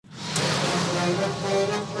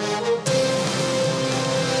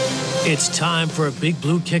It's time for a Big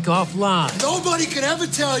Blue Kickoff Live. Nobody can ever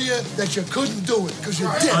tell you that you couldn't do it, because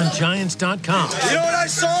you did. On Giants.com. You know what I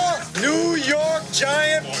saw? New York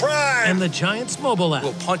Giant pride. And the Giants mobile app.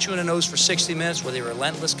 We'll punch you in the nose for 60 minutes with a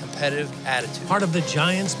relentless competitive attitude. Part of the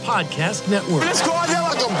Giants Podcast Network. Let's go out there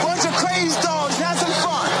like a bunch of crazy dogs. Have some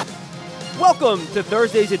fun. Welcome to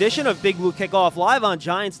Thursday's edition of Big Blue Kickoff Live on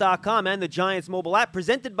Giants.com and the Giants mobile app,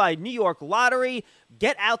 presented by New York Lottery.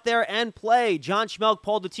 Get out there and play. John Schmelk,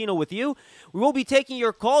 Paul Dottino with you. We will be taking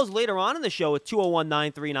your calls later on in the show at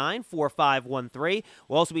 201-939-4513.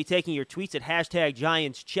 We'll also be taking your tweets at hashtag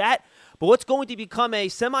GiantsChat. But what's going to become a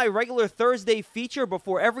semi-regular Thursday feature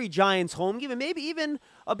before every Giants home game, and maybe even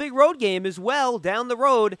a big road game as well down the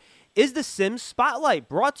road, is the Sims Spotlight,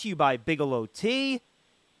 brought to you by Bigelow Tea.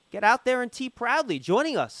 Get out there and tea proudly.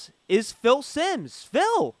 Joining us is Phil Simms.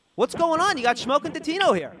 Phil, what's going on? You got Schmelk and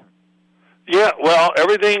Dottino here. Yeah, well,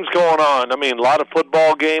 everything's going on. I mean, a lot of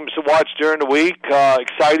football games to watch during the week.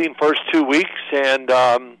 Exciting first 2 weeks. And,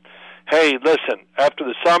 hey, listen, after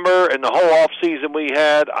the summer and the whole off season we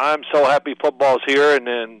had, I'm so happy football's here.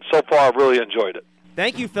 And so far, I've really enjoyed it.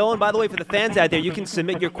 Thank you, Phil. And by the way, for the fans out there, you can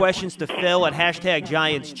submit your questions to Phil at hashtag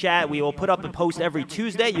GiantsChat. We will put up a post every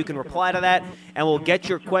Tuesday. You can reply to that, and we'll get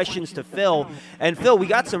your questions to Phil. And, Phil, we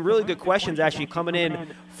got some really good questions actually coming in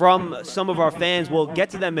from some of our fans. We'll get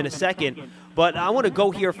to them in a second. But I want to go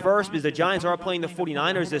here first because the Giants are playing the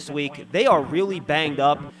 49ers this week. They are really banged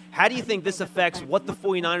up. How do you think this affects what the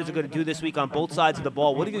 49ers are going to do this week on both sides of the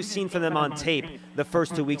ball? What have you seen from them on tape the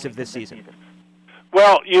first 2 weeks of this season?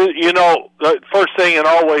 Well, you know, the first thing and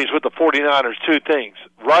always with the 49ers, two things.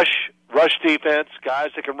 Rush defense,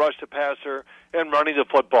 guys that can rush the passer, and running the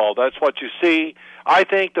football. That's what you see. I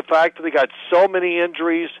think the fact that they got so many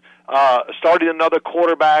injuries, starting another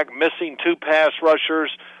quarterback, missing two pass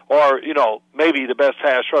rushers, or, you know, maybe the best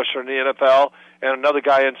pass rusher in the NFL, and another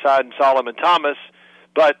guy inside in Solomon Thomas.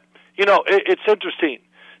 But, you know, it's interesting.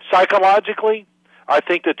 Psychologically, I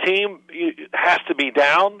think the team has to be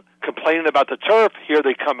down, complaining about the turf. Here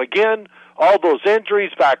they come again. All those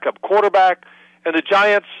injuries, backup quarterback. And the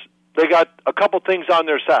Giants, they got a couple things on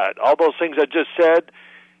their side. All those things I just said,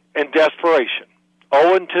 and desperation.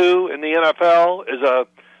 0-2 in the NFL is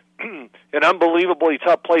an unbelievably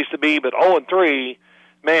tough place to be, but 0-3,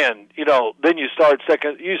 man, you know, then you start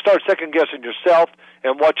second guessing yourself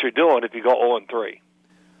and what you're doing if you go 0-3.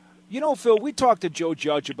 You know, Phil, we talked to Joe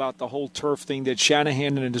Judge about the whole turf thing that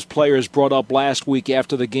Shanahan and his players brought up last week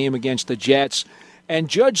after the game against the Jets. And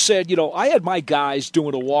Judge said, you know, I had my guys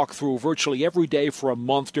doing a walkthrough virtually every day for a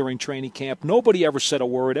month during training camp. Nobody ever said a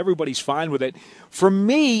word. Everybody's fine with it. For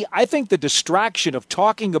me, I think the distraction of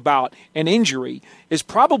talking about an injury is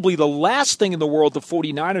probably the last thing in the world the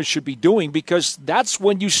 49ers should be doing, because that's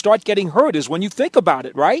when you start getting hurt, is when you think about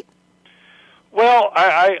it, right? Well,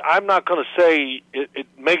 I'm not going to say it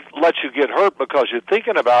lets you get hurt because you're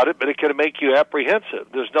thinking about it, but it can make you apprehensive.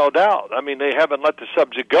 There's no doubt. I mean, they haven't let the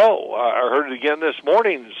subject go. I heard it again this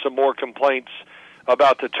morning, some more complaints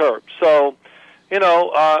about the turf. So, you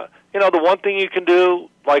know, the one thing you can do,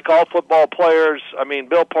 like all football players, I mean,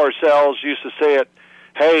 Bill Parcells used to say it,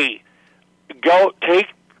 hey, go take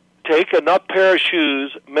enough pair of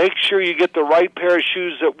shoes, make sure you get the right pair of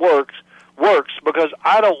shoes that works, because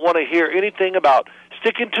I don't want to hear anything about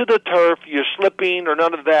sticking to the turf, you're slipping, or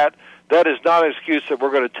none of that. That is not an excuse that we're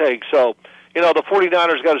going to take. So, you know, the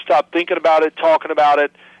 49ers got to stop thinking about it, talking about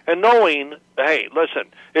it, and knowing, hey, listen,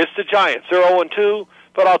 it's the Giants. They're 0-2,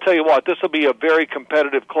 but I'll tell you what, this will be a very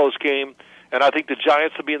competitive, close game, and I think the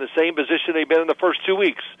Giants will be in the same position they've been in the first 2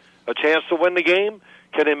 weeks. A chance to win the game.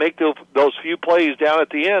 Can they make those few plays down at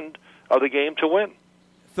the end of the game to win?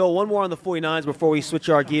 Phil, one more on the 49ers before we switch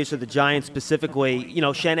our gears to the Giants specifically. You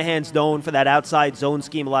know, Shanahan's known for that outside zone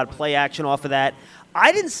scheme, a lot of play action off of that.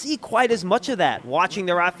 I didn't see quite as much of that watching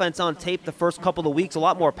their offense on tape the first couple of weeks. A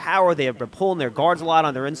lot more power. They have been pulling their guards a lot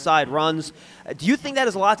on their inside runs. Do you think that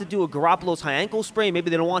has a lot to do with Garoppolo's high ankle sprain? Maybe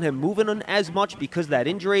they don't want him moving as much because of that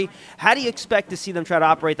injury. How do you expect to see them try to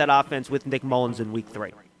operate that offense with Nick Mullins in Week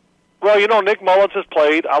 3? Well, you know, Nick Mullins has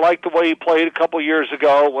played. I like the way he played a couple years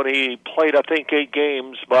ago when he played, I think, 8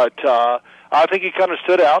 games. But I think he kind of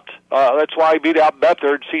stood out. That's why he beat out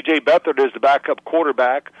Beathard. C.J. Beathard is the backup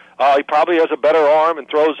quarterback. He probably has a better arm and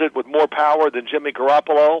throws it with more power than Jimmy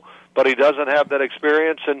Garoppolo, but he doesn't have that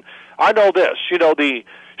experience. And I know this. You know, the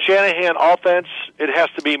Shanahan offense, it has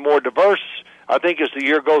to be more diverse. I think as the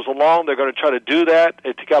year goes along, they're going to try to do that.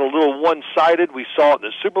 It got a little one-sided. We saw it in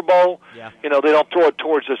the Super Bowl. Yeah. You know, they don't throw it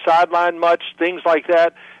towards the sideline much, things like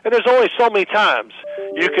that. And there's only so many times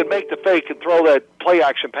you can make the fake and throw that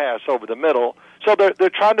play-action pass over the middle. So they're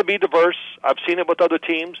trying to be diverse. I've seen it with other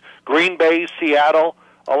teams. Green Bay, Seattle.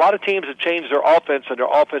 A lot of teams have changed their offense and their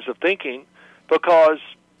offensive thinking because,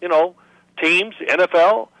 teams,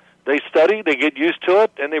 NFL, they study, they get used to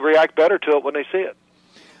it, and they react better to it when they see it.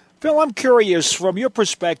 Phil, I'm curious, from your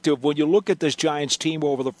perspective, when you look at this Giants team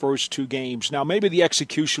over the first 2 games, now maybe the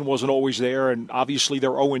execution wasn't always there, and obviously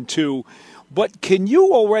they're 0-2, but can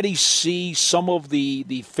you already see some of the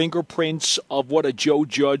fingerprints of what a Joe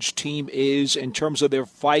Judge team is in terms of their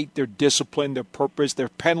fight, their discipline, their purpose? Their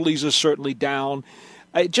penalties are certainly down.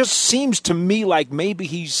 It just seems to me like maybe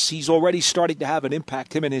he's already starting to have an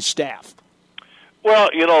impact, him and his staff. Well,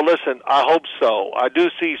 listen, I hope so. I do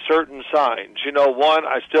see certain signs. One,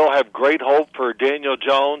 I still have great hope for Daniel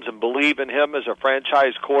Jones and believe in him as a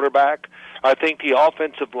franchise quarterback. I think the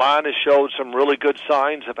offensive line has showed some really good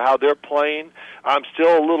signs of how they're playing. I'm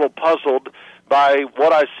still a little puzzled by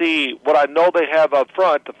what I see, what I know they have up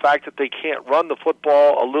front, the fact that they can't run the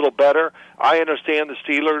football a little better. I understand the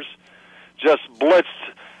Steelers just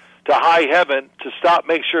blitzed to high heaven to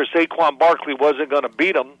make sure Saquon Barkley wasn't going to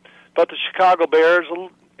beat them. But the Chicago Bears,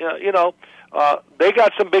 they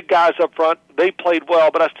got some big guys up front. They played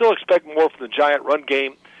well, but I still expect more from the Giant run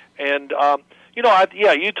game. And,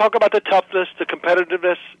 you talk about the toughness, the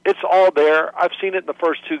competitiveness. It's all there. I've seen it in the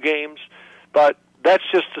first 2 games. But that's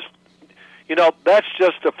just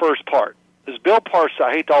the first part. As Bill Parcells,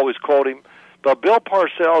 I hate to always quote him, but Bill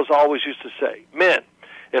Parcells always used to say, men,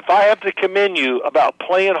 if I have to commend you about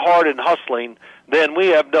playing hard and hustling, then we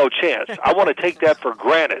have no chance. I want to take that for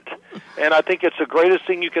granted. And I think it's the greatest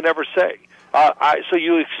thing you can ever say. So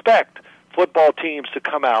you expect football teams to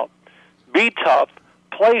come out, be tough,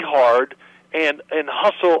 play hard, and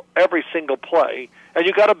hustle every single play. And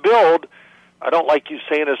you got to build, I don't like you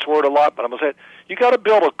saying this word a lot, but I'm going to say it, you got to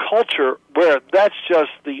build a culture where that's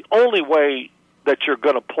just the only way that you're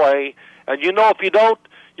going to play. And if you don't,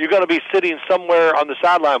 you're going to be sitting somewhere on the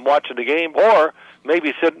sideline watching the game, or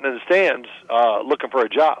maybe sitting in the stands looking for a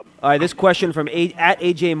job. All right, this question from at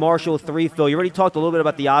AJ Marshall 3, Phil. You already talked a little bit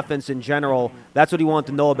about the offense in general. That's what he wanted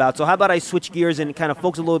to know about. So how about I switch gears and kind of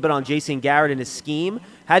focus a little bit on Jason Garrett and his scheme?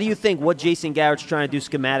 How do you think what Jason Garrett's trying to do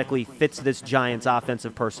schematically fits this Giants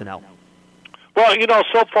offensive personnel? Well,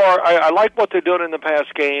 so far I like what they're doing in the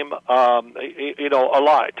past game, a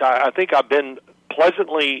lot. I think I've been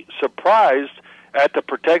pleasantly surprised at the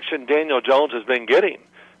protection Daniel Jones has been getting.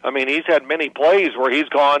 I mean, he's had many plays where he's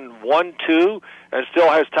gone 1-2 and still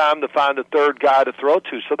has time to find a third guy to throw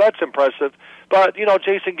to. So that's impressive. But,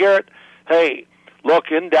 Jason Garrett, hey,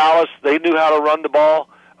 look, in Dallas, they knew how to run the ball.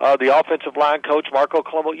 The offensive line coach, Marco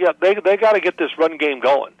Colombo, they got to get this run game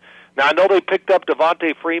going. Now, I know they picked up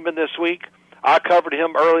Devontae Freeman this week. I covered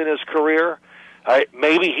him early in his career.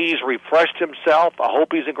 Maybe he's refreshed himself. I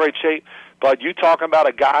hope he's in great shape. But you talking about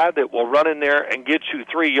a guy that will run in there and get you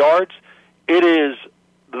 3 yards, it is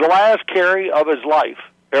the last carry of his life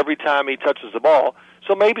every time he touches the ball.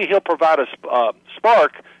 So maybe he'll provide a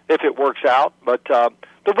spark if it works out. But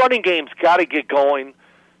the running game's got to get going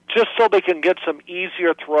just so they can get some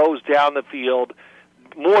easier throws down the field,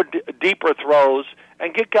 more deeper throws,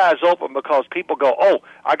 and get guys open because people go, oh,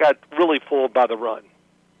 I got really fooled by the run.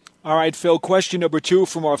 All right, Phil, question number 2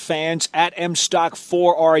 from our fans. At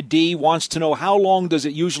mstock4rd wants to know how long does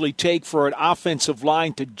it usually take for an offensive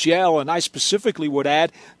line to gel? And I specifically would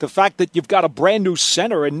add the fact that you've got a brand-new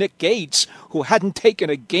center in Nick Gates who hadn't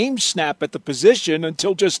taken a game snap at the position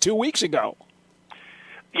until just 2 weeks ago.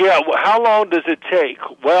 Yeah, well, how long does it take?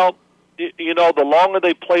 Well, the longer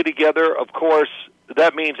they play together, of course,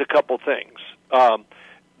 that means a couple things.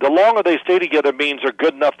 The longer they stay together means they're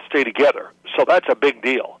good enough to stay together. So that's a big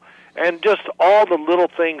deal. And just all the little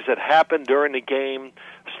things that happen during the game,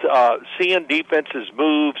 seeing defenses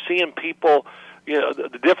move, seeing people,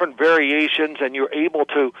 the different variations, and you're able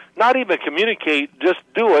to not even communicate, just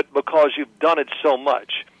do it because you've done it so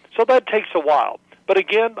much. So that takes a while. But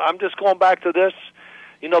again, I'm just going back to this.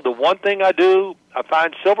 The one thing I do, I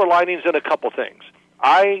find silver linings in a couple things.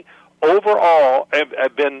 I overall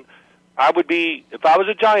would be, if I was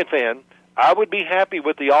a Giant fan, I would be happy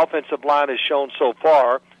with the offensive line has shown so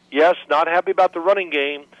far. Yes, not happy about the running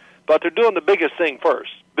game, but they're doing the biggest thing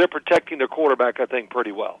first. They're protecting their quarterback, I think,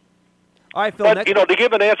 pretty well. All right, Phil. But, to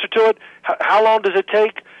give an answer to it, how long does it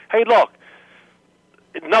take? Hey, look,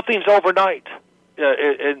 nothing's overnight.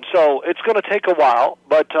 And so it's going to take a while,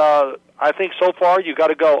 but I think so far you got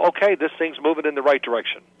to go, okay, this thing's moving in the right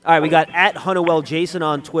direction. All right, we got at Hunnewell Jason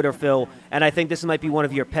on Twitter, Phil, and I think this might be one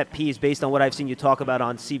of your pet peeves based on what I've seen you talk about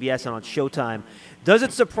on CBS and on Showtime. Does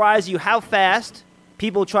it surprise you how fast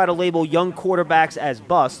people try to label young quarterbacks as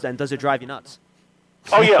busts, and does it drive you nuts?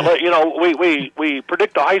 Oh yeah, we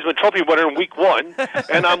predict the Heisman Trophy winner in week 1,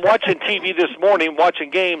 and I'm watching TV this morning, watching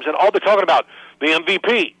games, and all they're talking about the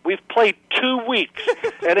MVP. We've played 2 weeks,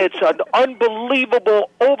 and it's an unbelievable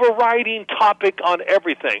overriding topic on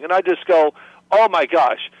everything. And I just go, oh my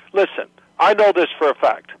gosh! Listen, I know this for a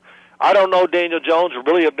fact. I don't know Daniel Jones.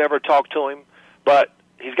 Really, have never talked to him, but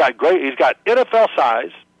he's got NFL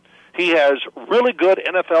size. He has really good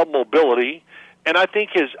NFL mobility. And I think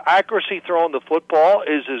his accuracy throwing the football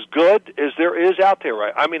is as good as there is out there,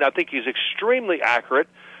 right? I mean, I think he's extremely accurate,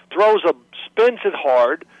 spins it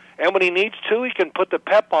hard, and when he needs to, he can put the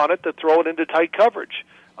pep on it to throw it into tight coverage.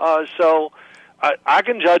 So I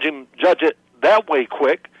can judge it that way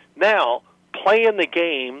quick. Now, playing the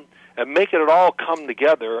game and making it all come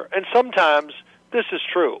together, and sometimes this is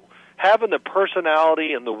true, having the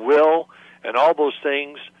personality and the will and all those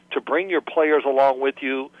things to bring your players along with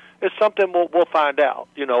you, it's something we'll find out.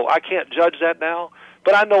 I can't judge that now,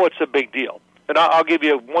 but I know it's a big deal. And I'll give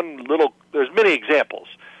you there's many examples.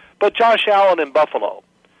 But Josh Allen in Buffalo,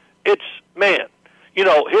 here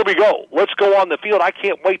we go. Let's go on the field. I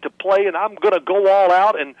can't wait to play, and I'm going to go all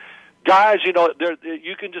out. And guys, you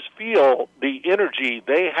can just feel the energy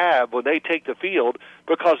they have when they take the field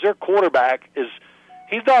because their quarterback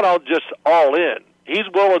he's not just all in. He's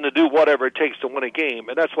willing to do whatever it takes to win a game,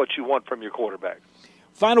 and that's what you want from your quarterback.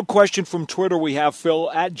 Final question from Twitter we have,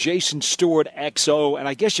 Phil, at Jason Stewart XO, and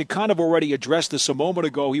I guess you kind of already addressed this a moment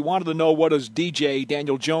ago. He wanted to know, what does DJ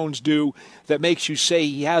Daniel Jones do that makes you say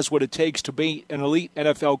he has what it takes to be an elite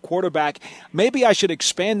NFL quarterback? Maybe I should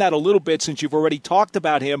expand that a little bit since you've already talked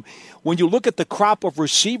about him. When you look at the crop of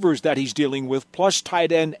receivers that he's dealing with, plus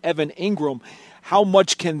tight end Evan Ingram, how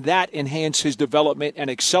much can that enhance his development and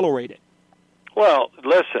accelerate it? Well,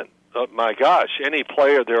 listen. My gosh, any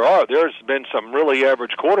player there's been some really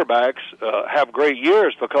average quarterbacks have great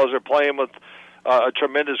years because they're playing with a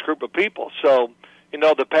tremendous group of people. So,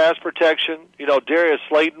 the pass protection, Darius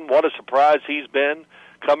Slayton, what a surprise he's been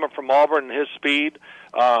coming from Auburn and his speed.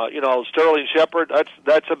 Sterling Shepard,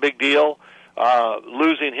 that's a big deal,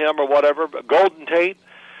 losing him or whatever. But Golden Tate,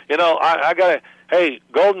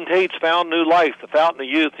 Golden Tate's found new life, the fountain of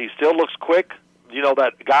youth. He still looks quick.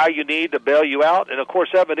 That guy you need to bail you out. And, of course,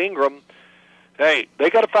 Evan Ingram, they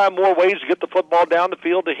got to find more ways to get the football down the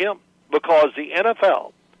field to him because the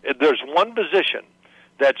NFL, if there's one position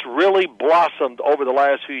that's really blossomed over the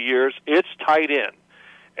last few years, it's tight end.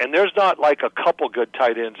 And there's not like a couple good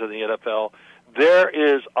tight ends in the NFL. There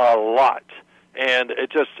is a lot. And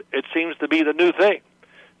it seems to be the new thing.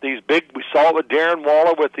 We saw it with Darren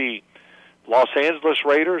Waller with the Los Angeles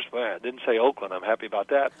Raiders. Well, I didn't say Oakland. I'm happy about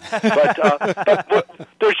that. But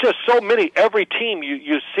there's just so many. Every team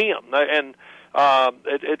you see them, and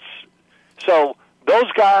so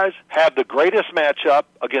those guys have the greatest matchup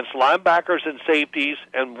against linebackers and safeties.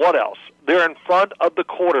 And what else? They're in front of the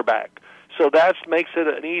quarterback, so that makes it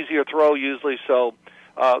an easier throw usually. So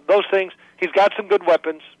those things. He's got some good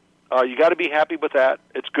weapons. You got to be happy with that.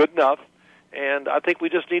 It's good enough, and I think we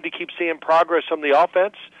just need to keep seeing progress from the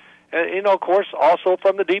offense. And, of course, also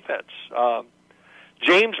from the defense.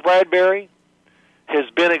 James Bradbury has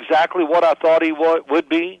been exactly what I thought he would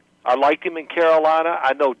be. I liked him in Carolina.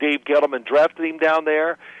 I know Dave Gettleman drafted him down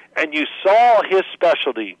there. And you saw his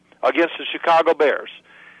specialty against the Chicago Bears.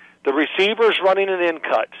 The receivers running an in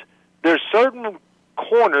cut. There's certain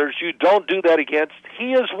corners you don't do that against.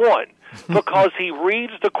 He is one because he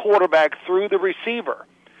reads the quarterback through the receiver.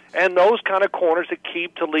 And those kind of corners that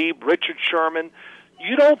Aqib Talib, Richard Sherman,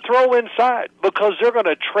 you don't throw inside because they're going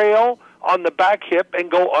to trail on the back hip and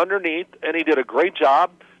go underneath, and he did a great job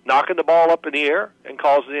knocking the ball up in the air and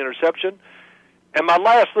causing the interception. And my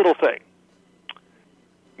last little thing,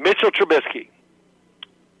 Mitchell Trubisky.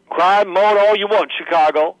 Cry, moan all you want,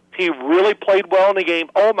 Chicago. He really played well in the game.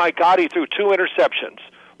 Oh, my God, he threw 2 interceptions.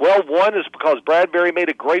 Well, one is because Bradbury made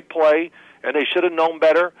a great play, and they should have known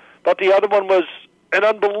better, but the other one was an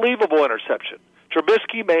unbelievable interception.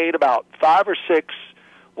 Trubisky made about 5 or 6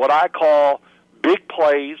 what I call big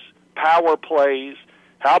plays, power plays.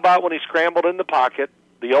 How about when he scrambled in the pocket,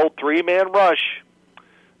 the old 3-man rush?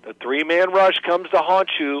 The 3-man rush comes to haunt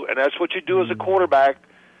you, and that's what you do as a quarterback.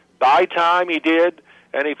 Buy time, he did,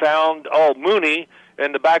 and he found, Mooney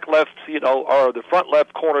in the back left, or the front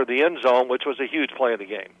left corner of the end zone, which was a huge play of the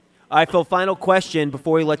game. All right, Phil, final question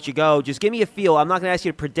before we let you go. Just give me a feel. I'm not going to ask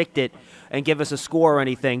you to predict it and give us a score or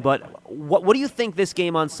anything, but what do you think this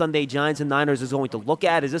game on Sunday, Giants and Niners, is going to look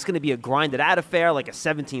at? Is this going to be a grinded-out affair, like a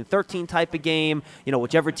 17-13 type of game,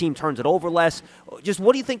 whichever team turns it over less? Just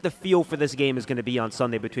what do you think the feel for this game is going to be on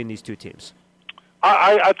Sunday between these two teams?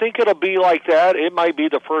 I think it'll be like that. It might be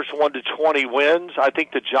the first 1 to 20 wins. I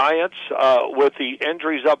think the Giants, with the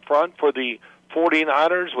injuries up front for the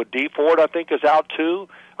 49ers, with Dee Ford, I think, is out too.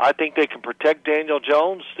 I think they can protect Daniel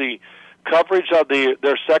Jones. The coverage of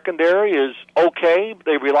their secondary is okay.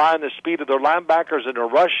 They rely on the speed of their linebackers and their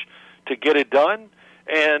rush to get it done.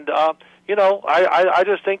 And, I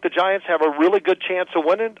just think the Giants have a really good chance of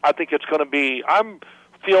winning. I think it's going to be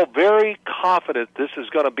feel very confident this is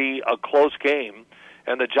going to be a close game,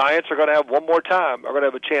 and the Giants are going to have one more time, are going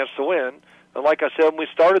to have a chance to win. And like I said when we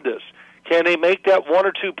started this, can they make that 1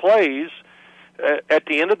 or 2 plays at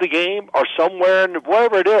the end of the game or somewhere,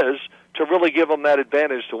 wherever it is, to really give them that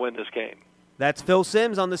advantage to win this game? That's Phil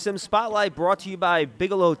Simms on the Simms Spotlight, brought to you by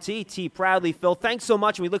Bigelow Tea. Tea proudly. Phil, thanks so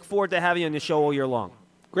much, and we look forward to having you on the show all year long.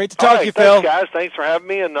 Great to talk to you, Phil. Thanks, guys. Thanks for having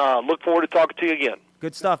me, and look forward to talking to you again.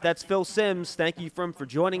 Good stuff. That's Phil Simms. Thank you for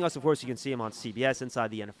joining us. Of course, you can see him on CBS, Inside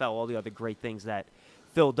the NFL, all the other great things that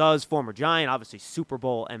Phil does. Former Giant, obviously Super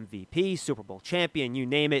Bowl MVP, Super Bowl champion, you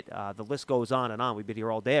name it. The list goes on and on. We've been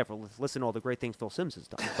here all day for listening to all the great things Phil Simms has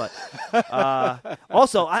done. But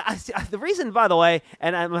also, the reason, by the way,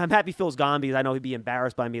 and I'm happy Phil's gone because I know he'd be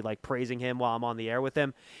embarrassed by me like praising him while I'm on the air with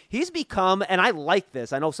him. He's become, and I like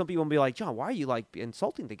this. I know some people will be like, John, why are you like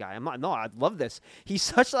insulting the guy? I'm not. No, I love this. He's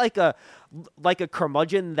such like a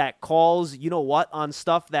curmudgeon that calls, you know what, on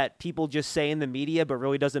stuff that people just say in the media but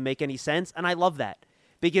really doesn't make any sense, and I love that.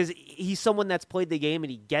 Because he's someone that's played the game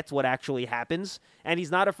and he gets what actually happens, and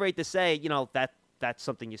he's not afraid to say, that's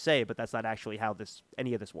something you say, but that's not actually how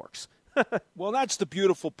any of this works. Well, that's the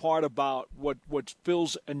beautiful part about what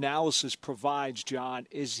Phil's analysis provides, John,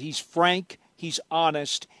 is he's frank, he's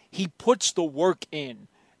honest, he puts the work in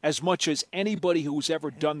as much as anybody who's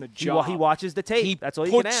ever done the job. He watches the tape. That's all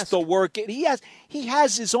you can ask. He puts the work in. He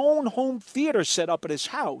has his own home theater set up at his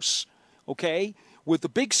house, okay, with the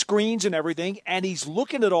big screens and everything, and he's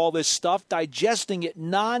looking at all this stuff, digesting it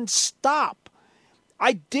nonstop.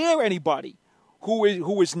 I dare anybody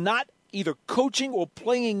who is not either coaching or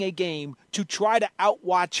playing a game to try to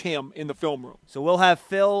outwatch him in the film room. So we'll have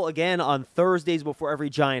Phil again on Thursdays before every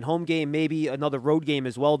Giant home game, maybe another road game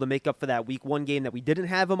as well to make up for that Week 1 game that we didn't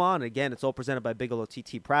have him on. Again, it's all presented by Bigelow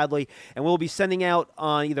TT proudly. And we'll be sending out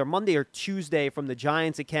on either Monday or Tuesday from the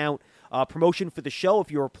Giants account promotion for the show.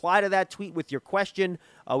 If you reply to that tweet with your question,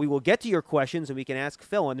 we will get to your questions and we can ask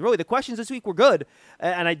Phil. And really, the questions this week were good.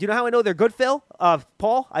 And do you know how I know they're good, Phil?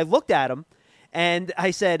 Paul, I looked at them. And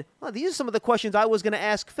I said, well, these are some of the questions I was going to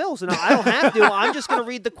ask Phil. So now I don't have to. I'm just going to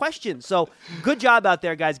read the questions. So good job out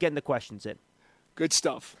there, guys, getting the questions in. Good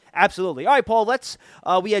stuff. Absolutely. All right, Paul,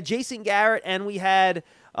 we had Jason Garrett and we had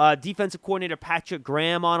defensive coordinator Patrick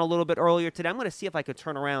Graham on a little bit earlier today. I'm going to see if I could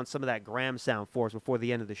turn around some of that Graham sound for us before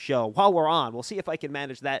the end of the show. While we're on, we'll see if I can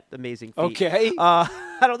manage that amazing feat. Okay. I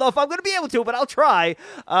don't know if I'm going to be able to, but I'll try.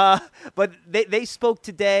 But they spoke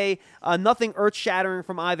today. Nothing earth-shattering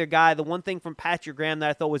from either guy. The one thing from Patrick Graham that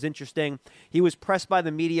I thought was interesting, he was pressed by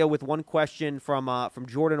the media with one question from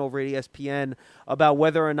Jordan over at ESPN about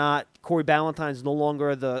whether or not Corey Ballantyne is no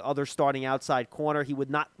longer the other starting outside corner. He would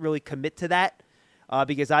not really commit to that.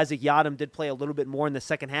 Because Isaac Yiadom did play a little bit more in the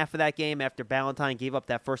second half of that game after Ballantyne gave up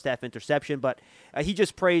that first half interception. But he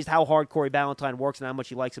just praised how hard Corey Ballantyne works and how much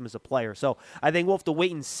he likes him as a player. So I think we'll have to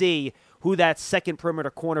wait and see who that second perimeter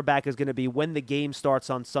cornerback is going to be when the game starts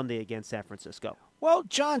on Sunday against San Francisco. Well,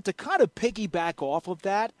 John, to kind of piggyback off of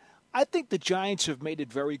that, I think the Giants have made it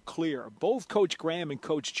very clear. Both Coach Graham and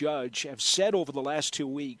Coach Judge have said over the last 2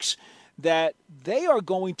 weeks that they are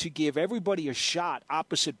going to give everybody a shot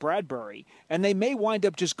opposite Bradbury, and they may wind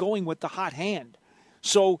up just going with the hot hand.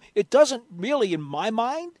 So it doesn't really, in my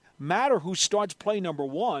mind, matter who starts play number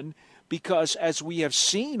one, because as we have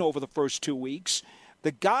seen over the first 2 weeks,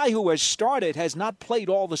 the guy who has started has not played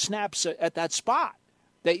all the snaps at that spot.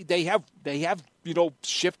 They have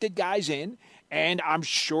shifted guys in, and I'm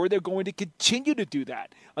sure they're going to continue to do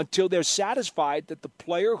that until they're satisfied that the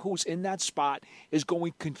player who's in that spot is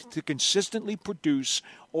going to consistently produce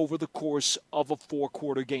over the course of a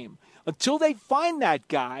 4-quarter game. Until they find that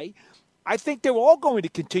guy, I think they're all going to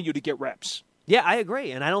continue to get reps. Yeah, I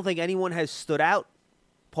agree. And I don't think anyone has stood out,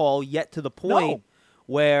 Paul, yet to the point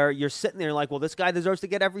where you're sitting there like, well, this guy deserves to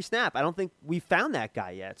get every snap. I don't think we found that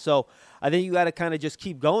guy yet. So I think you got to kind of just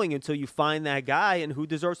keep going until you find that guy and who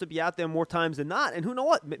deserves to be out there more times than not. And who know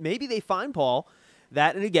what? Maybe they find, Paul,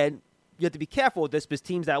 that, and again, you have to be careful with this because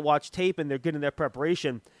teams that watch tape and they're good in their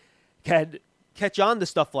preparation can catch on to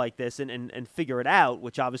stuff like this and figure it out,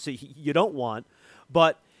 which obviously you don't want.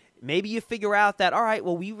 But maybe you figure out that, all right,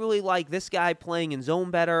 well, we really like this guy playing in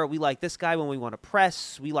zone better. We like this guy when we want to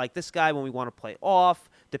press. We like this guy when we want to play off,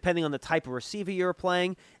 depending on the type of receiver you're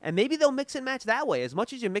playing. And maybe they'll mix and match that way. As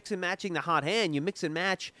much as you're mix and matching the hot hand, you mix and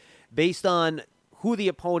match based on who the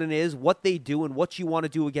opponent is, what they do, and what you want to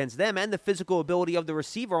do against them, and the physical ability of the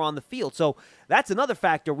receiver on the field. So that's another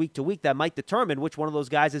factor week to week that might determine which one of those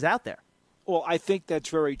guys is out there. Well, I think that's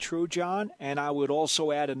very true, John, and I would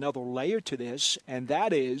also add another layer to this, and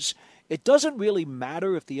that is it doesn't really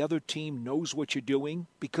matter if the other team knows what you're doing,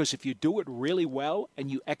 because if you do it really well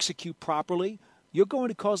and you execute properly, you're going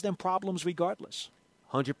to cause them problems regardless.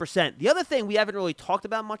 100%. The other thing we haven't really talked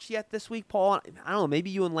about much yet this week, Paul, I don't know, maybe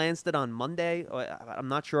you and Lance did on Monday. I'm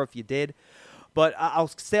not sure if you did. But I'll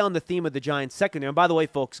stay on the theme of the Giants secondary. And by the way,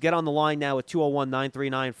 folks, get on the line now at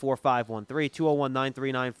 201-939-4513,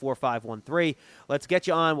 201-939-4513. Let's get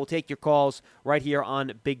you on. We'll take your calls right here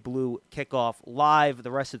on Big Blue Kickoff Live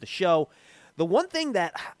the rest of the show. The one thing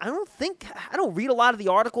that I don't read a lot of the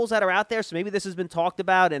articles that are out there, so maybe this has been talked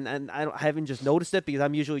about, and I haven't just noticed it because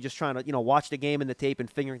I'm usually just trying to watch the game and the tape and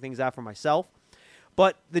figuring things out for myself.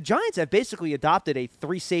 But the Giants have basically adopted a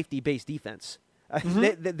 3-safety base defense.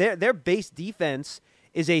 Their base defense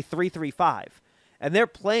is a 3-3-5, and they're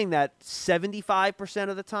playing that 75%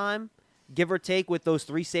 of the time, give or take, with those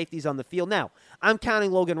 3 safeties on the field. Now, I'm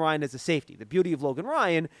counting Logan Ryan as a safety. The beauty of Logan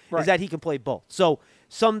Ryan is that he can play both. So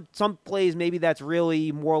some plays, maybe that's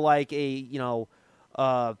really more like a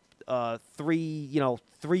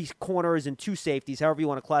 3 corners and 2 safeties, however you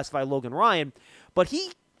want to classify Logan Ryan. But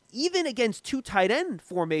he, even against 2 tight end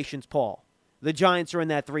formations, Paul, the Giants are in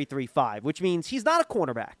that 3-3-5, which means he's not a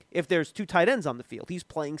cornerback if there's 2 tight ends on the field. He's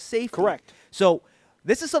playing safety. Correct. So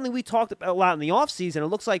this is something we talked about a lot in the offseason. It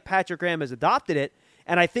looks like Patrick Graham has adopted it,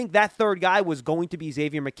 and I think that third guy was going to be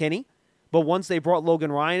Xavier McKinney. But once they brought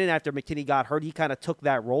Logan Ryan in after McKinney got hurt, he kind of took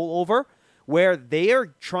that role over, where they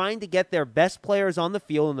are trying to get their best players on the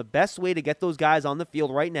field, and the best way to get those guys on the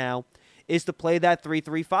field right now is to play that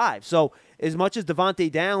 3-3-5. So as much as Devontae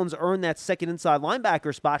Downs earned that second inside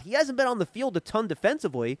linebacker spot, he hasn't been on the field a ton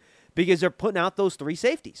defensively because they're putting out those 3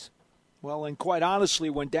 safeties. Well, and quite honestly,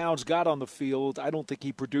 when Downs got on the field, I don't think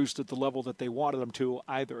he produced at the level that they wanted him to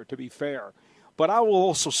either, to be fair. But I will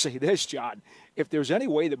also say this, John. If there's any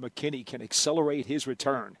way that McKinney can accelerate his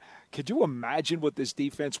return, could you imagine what this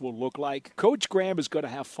defense will look like? Coach Graham is going to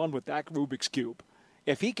have fun with that Rubik's Cube.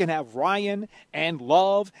 If he can have Ryan and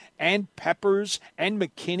Love and Peppers and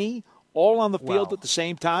McKinney all on the field at the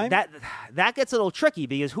same time. That gets a little tricky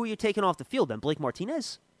because who are you taking off the field then? Blake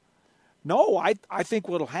Martinez? No, I think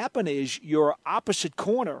what will happen is your opposite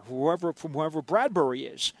corner, whoever Bradbury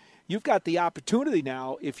is, you've got the opportunity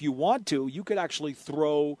now, if you want to, you could actually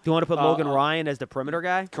throw. Do you want to put Logan Ryan as the perimeter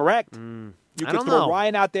guy? Correct. You could throw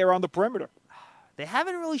Ryan out there on the perimeter. They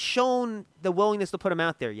haven't really shown the willingness to put him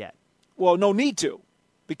out there yet. Well, no need to,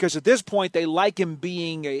 because at this point they like him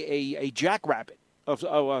being a jackrabbit. I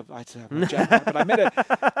said jackrabbit.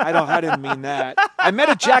 I didn't mean that. I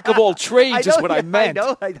meant a jack of all trades is what I meant. I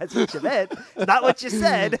know, that's what you meant. It's not what you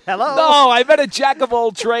said. Hello? No, I meant a jack of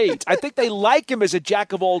all trades. I think they like him as a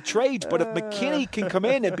jack of all trades, but if McKinney can come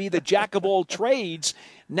in and be the jack of all trades,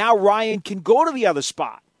 now Ryan can go to the other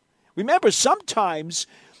spot. Remember, sometimes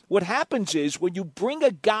what happens is when you bring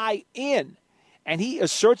a guy in and he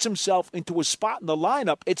asserts himself into a spot in the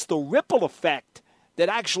lineup, it's the ripple effect that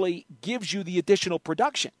actually gives you the additional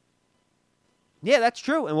production. Yeah, that's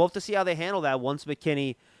true, and we'll have to see how they handle that once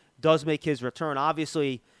McKinney does make his return.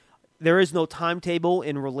 Obviously, there is no timetable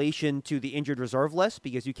in relation to the injured reserve list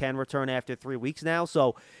because you can return after 3 weeks now,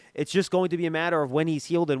 so it's just going to be a matter of when he's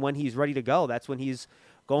healed and when he's ready to go. That's when he's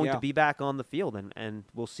going to be back on the field, and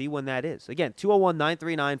we'll see when that is. Again,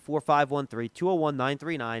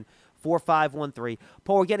 201-939-4513, 201-939-4513.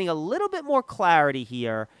 Paul, we're getting a little bit more clarity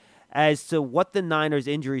here as to what the Niners'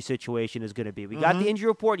 injury situation is going to be. We got the injury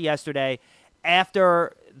report yesterday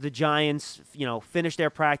after the Giants, finished their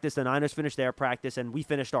practice, the Niners finished their practice, and we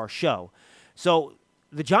finished our show. So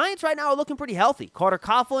the Giants right now are looking pretty healthy. Carter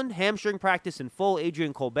Coughlin, hamstring practice in full.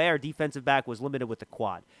 Adrian Colbert, defensive back, was limited with the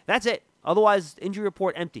quad. That's it. Otherwise, injury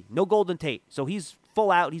report empty. No Golden Tate. So he's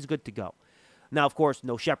full out. He's good to go. Now, of course,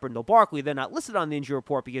 no Shepard, no Barkley. They're not listed on the injury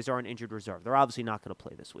report because they're on injured reserve. They're obviously not going to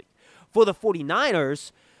play this week. For the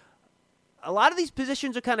 49ers, a lot of these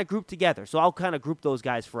positions are kind of grouped together, so I'll kind of group those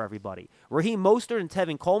guys for everybody. Raheem Mostert and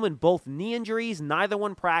Tevin Coleman, both knee injuries, neither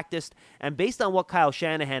one practiced, and based on what Kyle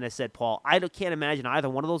Shanahan has said, Paul, I can't imagine either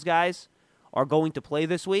one of those guys are going to play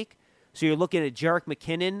this week. So you're looking at Jerick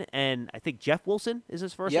McKinnon and I think Jeff Wilson is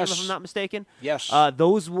his first name, if I'm not mistaken. Yes.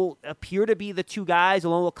 Those will appear to be the two guys,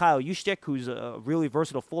 along with Kyle Juszczyk, who's a really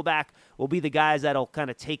versatile fullback, will be the guys that'll kind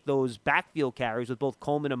of take those backfield carries with both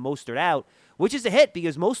Coleman and Mostert out, which is a hit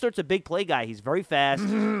because Mostert's a big play guy. He's very fast.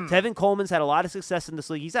 Tevin Coleman's had a lot of success in this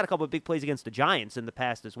league. He's had a couple of big plays against the Giants in the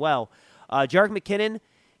past as well. Jerick McKinnon,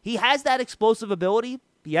 he has that explosive ability.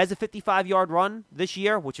 He has a 55-yard run this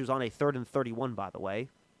year, which was on a 3rd and 31, by the way.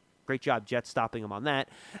 Great job, Jets, stopping him on that.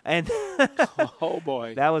 And oh,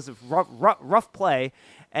 boy. That was a rough play.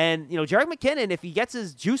 And, Jerick McKinnon, if he gets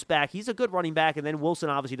his juice back, he's a good running back. And then Wilson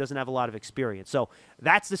obviously doesn't have a lot of experience. So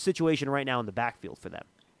that's the situation right now in the backfield for them.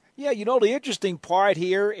 Yeah, the interesting part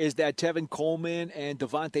here is that Tevin Coleman and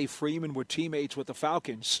Devontae Freeman were teammates with the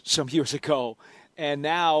Falcons some years ago. And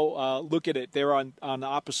now, look at it, they're on the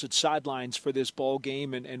opposite sidelines for this ball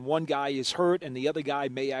game, and one guy is hurt, and the other guy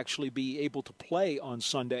may actually be able to play on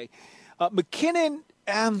Sunday. McKinnon,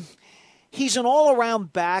 he's an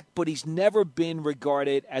all-around back, but he's never been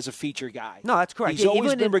regarded as a feature guy. No, that's correct. He's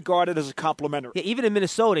always been regarded as a complimentary. Yeah, even in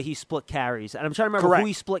Minnesota, he split carries. And I'm trying to remember who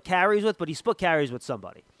he split carries with, but he split carries with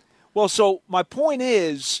somebody. Well, so my point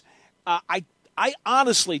is, I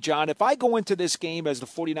honestly, John, if I go into this game as the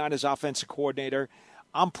 49ers offensive coordinator,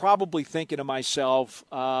 I'm probably thinking to myself,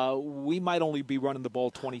 we might only be running the ball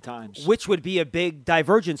 20 times. Which would be a big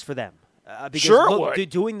divergence for them. Because sure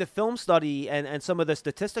doing the film study and some of the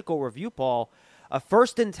statistical review, Paul,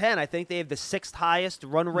 1st and 10, I think they have the 6th highest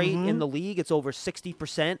run rate in the league. It's over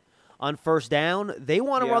 60% on first down. They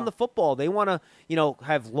want to run the football. They want to,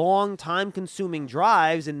 have long, time-consuming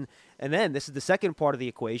drives, and then this is the second part of the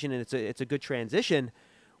equation, and it's a good transition.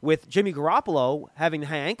 With Jimmy Garoppolo having the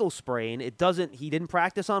high ankle sprain, he didn't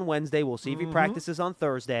practice on Wednesday. We'll see if he practices on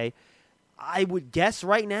Thursday. I would guess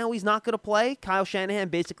right now he's not going to play. Kyle Shanahan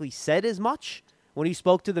basically said as much when he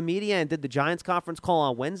spoke to the media and did the Giants conference call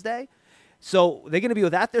on Wednesday. So they're going to be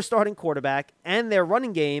without their starting quarterback, and their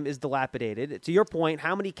running game is dilapidated. To your point,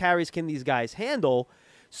 how many carries can these guys handle?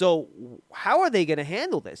 So how are they going to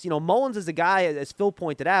handle this? Mullins is a guy, as Phil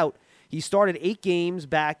pointed out, he started 8 games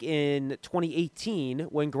back in 2018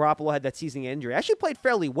 when Garoppolo had that season injury. Actually played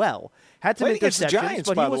fairly well. Had some interceptions, Giants,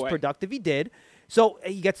 but he was productive. He did. So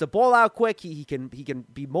he gets the ball out quick. He can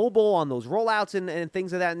be mobile on those rollouts and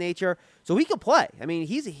things of that nature. So he can play. I mean,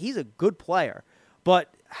 he's a good player.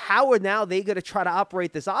 But how are now they going to try to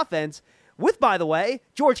operate this offense with, by the way,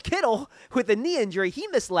 George Kittle with a knee injury? He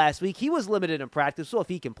missed last week. He was limited in practice, so if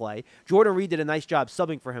he can play. Jordan Reed did a nice job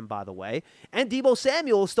subbing for him, by the way. And Deebo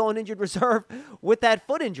Samuel is still an injured reserve with that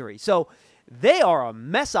foot injury. So they are a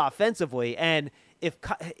mess offensively. And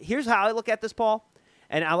here's how I look at this, Paul,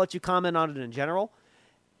 and I'll let you comment on it in general.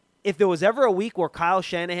 If there was ever a week where Kyle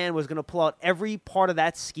Shanahan was going to pull out every part of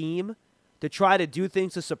that scheme to try to do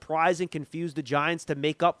things to surprise and confuse the Giants to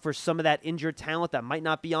make up for some of that injured talent that might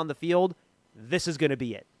not be on the field, this is going to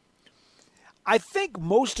be it. I think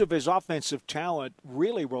most of his offensive talent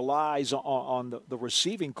really relies on the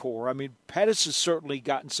receiving core. I mean, Pettis has certainly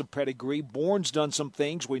gotten some pedigree. Bourne's done some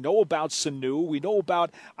things. We know about Sanu. We know about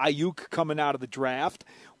Ayuk coming out of the draft.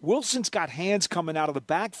 Wilson's got hands coming out of the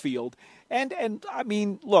backfield. And I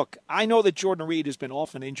mean, look, I know that Jordan Reed has been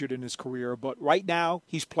often injured in his career, but right now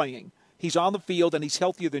he's playing. He's on the field, and he's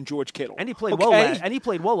healthier than George Kittle. And he played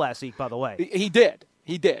well last week, by the way. He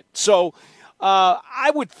did. So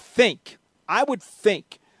I would think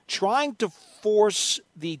trying to force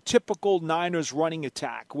the typical Niners running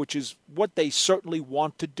attack, which is what they certainly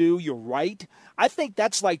want to do, you're right. I think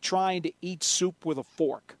that's like trying to eat soup with a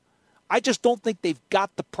fork. I just don't think they've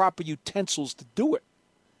got the proper utensils to do it.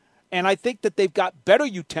 And I think that they've got better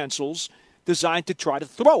utensils designed to try to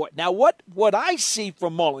throw it. Now, what I see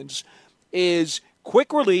from Mullins is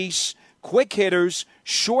quick release, quick hitters,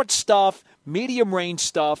 short stuff, medium range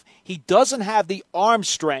stuff. He doesn't have the arm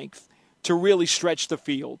strength to really stretch the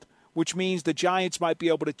field, which means the Giants might be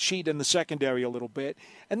able to cheat in the secondary a little bit.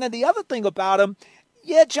 And then the other thing about him,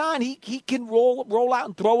 yeah, John, he can roll out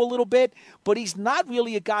and throw a little bit, but he's not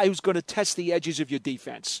really a guy who's going to test the edges of your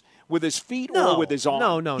defense with his feet or with his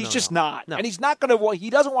arm. No, he's just not. No. And he's not going to. He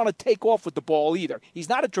doesn't want to take off with the ball either. He's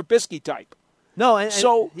not a Trubisky type. No,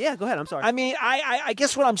 yeah, go ahead. I'm sorry. I mean, I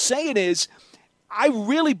guess what I'm saying is, I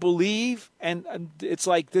really believe, and it's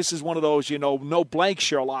like this is one of those, no blank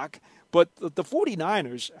Sherlock, but the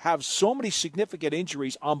 49ers have so many significant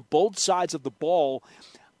injuries on both sides of the ball.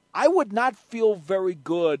 I would not feel very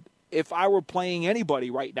good if I were playing anybody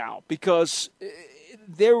right now because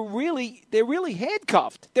they're really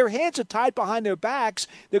handcuffed. Their hands are tied behind their backs.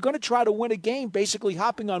 They're going to try to win a game basically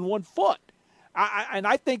hopping on one foot.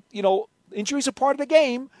 I think, injuries are part of the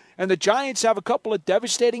game, and the Giants have a couple of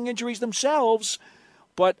devastating injuries themselves.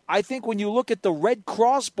 But I think when you look at the Red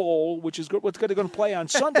Cross Bowl, which is what's going to play on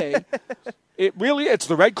Sunday, it's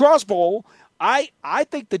the Red Cross Bowl. I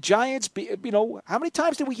think the Giants, how many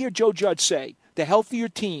times did we hear Joe Judge say the healthier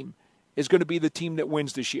team is going to be the team that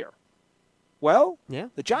wins this year? Well,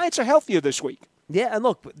 the Giants are healthier this week. Yeah, and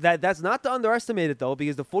look, that's not to underestimate it, though,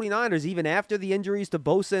 because the 49ers, even after the injuries to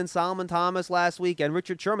Bosa and Solomon Thomas last week and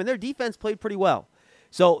Richard Sherman, their defense played pretty well.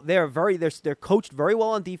 So they're coached very well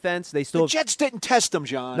on defense. The Jets didn't test them,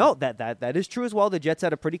 John. No, that is true as well. The Jets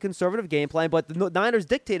had a pretty conservative game plan, but the Niners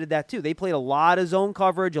dictated that too. They played a lot of zone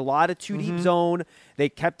coverage, a lot of two-deep zone. They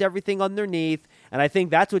kept everything underneath, and I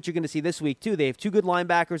think that's what you're going to see this week too. They have two good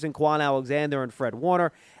linebackers in Quan Alexander and Fred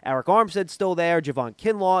Warner. Eric Armstead's still there. Javon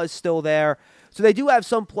Kinlaw is still there. So they do have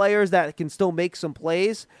some players that can still make some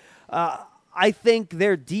plays. I think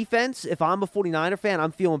their defense, if I'm a 49er fan,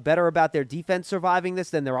 I'm feeling better about their defense surviving this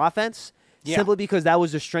than their offense, simply because that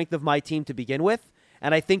was the strength of my team to begin with.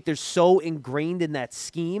 And I think they're so ingrained in that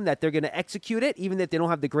scheme that they're going to execute it, even if they don't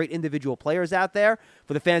have the great individual players out there.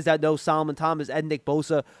 For the fans that know, Solomon Thomas and Nick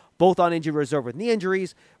Bosa, both on injured reserve with knee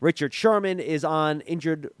injuries. Richard Sherman is on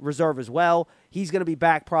injured reserve as well. He's going to be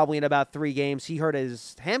back probably in about 3 games. He hurt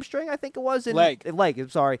his hamstring, I think it was. Leg, I'm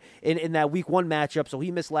sorry, in that Week 1 matchup, so he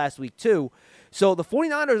missed last week too. So the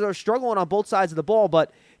 49ers are struggling on both sides of the ball,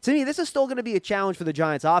 but to me, this is still going to be a challenge for the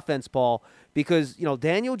Giants offense, Paul, because,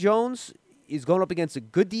 Daniel Jones is going up against a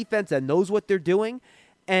good defense that knows what they're doing.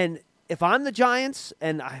 And if I'm the Giants,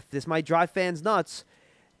 and this might drive fans nuts,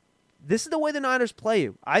 this is the way the Niners play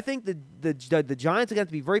you. I think the Giants are going to have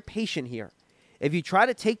to be very patient here. If you try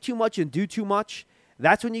to take too much and do too much,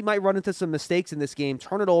 that's when you might run into some mistakes in this game,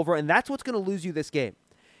 turn it over, and that's what's going to lose you this game.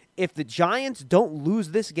 If the Giants don't lose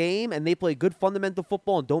this game and they play good fundamental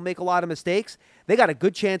football and don't make a lot of mistakes, they got a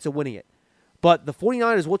good chance of winning it. But the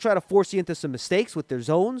 49ers will try to force you into some mistakes with their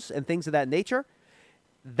zones and things of that nature.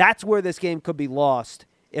 That's where this game could be lost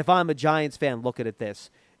if I'm a Giants fan looking at this.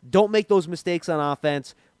 Don't make those mistakes on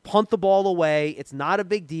offense. Punt the ball away. It's not a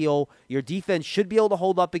big deal. Your defense should be able to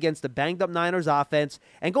hold up against the banged-up Niners offense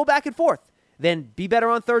and go back and forth. Then be better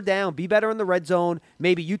on third down. Be better in the red zone.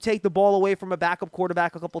 Maybe you take the ball away from a backup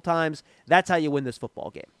quarterback a couple times. That's how you win this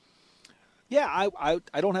football game. Yeah,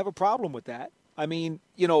 I don't have a problem with that. I mean,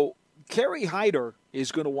 Kerry Hyder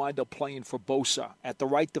is going to wind up playing for Bosa at the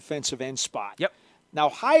right defensive end spot. Yep. Now,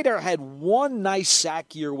 Hyder had one nice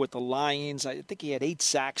sack year with the Lions. I think he had 8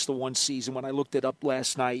 sacks the one season when I looked it up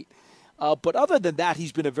last night. But other than that,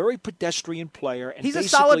 he's been a very pedestrian player. And he's a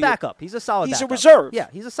solid backup. He's a reserve. Yeah,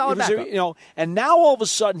 he's a solid backup. And now all of a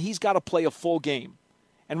sudden he's got to play a full game.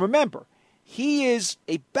 And remember, he is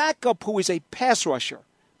a backup who is a pass rusher.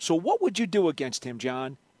 So what would you do against him,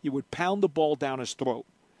 John? You would pound the ball down his throat.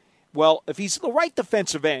 Well, if he's the right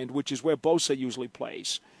defensive end, which is where Bosa usually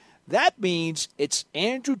plays, that means it's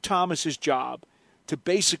Andrew Thomas's job to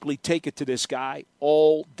basically take it to this guy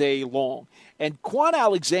all day long. And Quan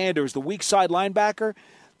Alexander is the weak side linebacker.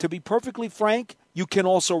 To be perfectly frank, you can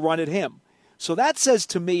also run at him. So that says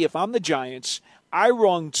to me, if I'm the Giants, I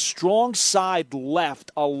run strong side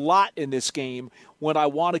left a lot in this game when I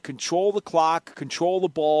want to control the clock, control the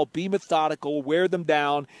ball, be methodical, wear them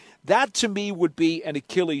down. That, to me, would be an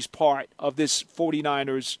Achilles part of this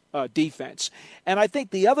 49ers defense. And I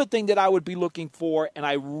think the other thing that I would be looking for, and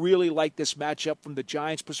I really like this matchup from the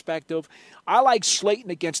Giants' perspective, I like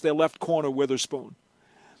Slayton against their left corner, Witherspoon.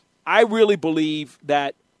 I really believe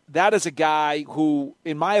that is a guy who,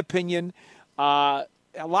 in my opinion, a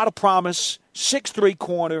lot of promise, 6'3"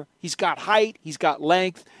 corner. He's got height, he's got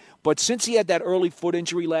length. But since he had that early foot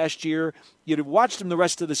injury last year, you'd have watched him the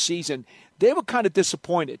rest of the season, they were kind of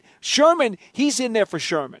disappointed. Sherman, he's in there for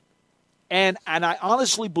Sherman. And I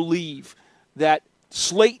honestly believe that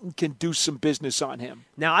Slayton can do some business on him.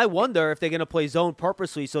 Now, I wonder if they're going to play zone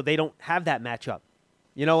purposely so they don't have that matchup.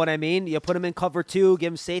 You know what I mean? You put him in cover 2,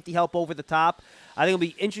 give him safety help over the top. I think it'll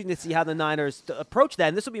be interesting to see how the Niners approach that.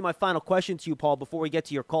 And this will be my final question to you, Paul, before we get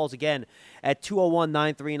to your calls again at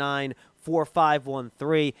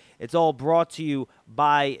 201-939-4513. It's all brought to you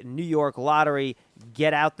by New York Lottery.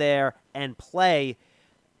 Get out there and play.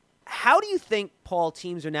 How do you think, Paul,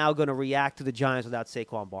 teams are now going to react to the Giants without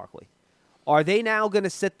Saquon Barkley? Are they now going to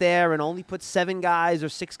sit there and only put 7 guys or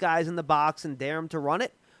 6 guys in the box and dare them to run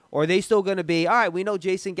it? Or are they still going to be, all right, we know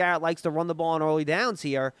Jason Garrett likes to run the ball on early downs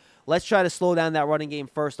here. Let's try to slow down that running game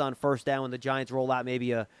first on first down when the Giants roll out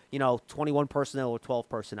maybe a 21 personnel or 12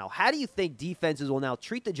 personnel. How do you think defenses will now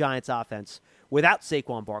treat the Giants offense without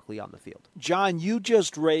Saquon Barkley on the field? John, you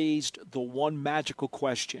just raised the one magical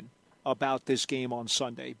question about this game on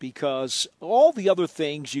Sunday, because all the other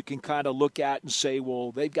things you can kind of look at and say,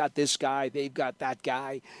 well, they've got this guy, they've got that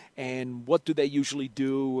guy, and what do they usually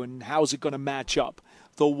do, and how's it going to match up?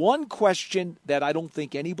 The one question that I don't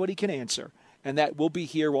think anybody can answer, and that we'll be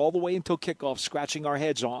here all the way until kickoff scratching our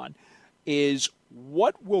heads on, is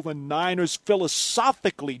what will the Niners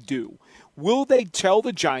philosophically do? Will they tell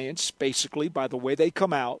the Giants, basically, by the way they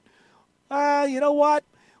come out, you know what?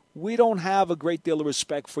 We don't have a great deal of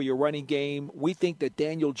respect for your running game. We think that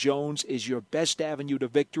Daniel Jones is your best avenue to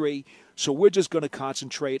victory, so we're just going to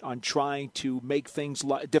concentrate on trying to make things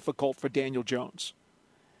difficult for Daniel Jones.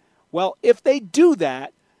 Well, if they do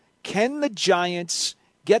that, can the Giants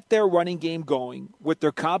get their running game going with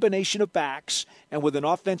their combination of backs and with an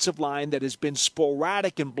offensive line that has been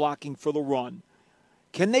sporadic in blocking for the run?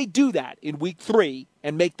 Can they do that in week 3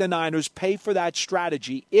 and make the Niners pay for that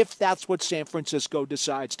strategy if that's what San Francisco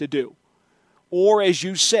decides to do? Or, as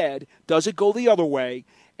you said, does it go the other way,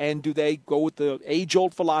 and do they go with the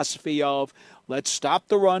age-old philosophy of let's stop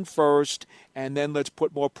the run first and then let's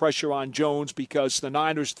put more pressure on Jones because the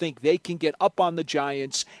Niners think they can get up on the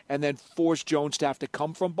Giants and then force Jones to have to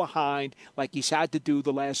come from behind like he's had to do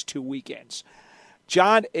the last 2 weekends?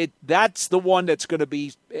 John, that's the one that's going to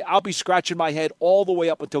be – I'll be scratching my head all the way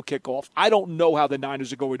up until kickoff. I don't know how the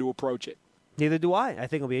Niners are going to approach it. Neither do I. I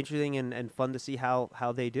think it'll be interesting and fun to see how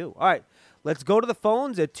they do. All right, let's go to the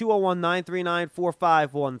phones at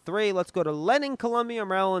 201-939-4513. Let's go to Len in Columbia,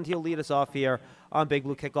 Maryland. He'll lead us off here on Big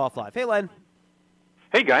Blue Kickoff Live. Hey, Len.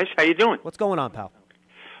 Hey, guys. How you doing? What's going on, pal?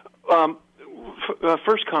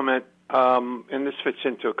 First comment, and this fits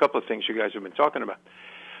into a couple of things you guys have been talking about.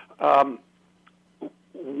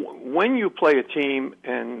 When you play a team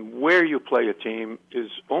and where you play a team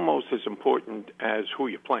is almost as important as who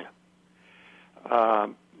you're playing.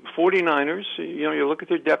 49ers, you look at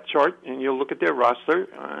their depth chart and you look at their roster.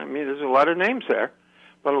 I mean, there's a lot of names there,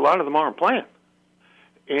 but a lot of them aren't playing.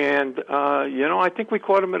 And, I think we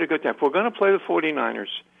caught them at a good time. If we're going to play the 49ers,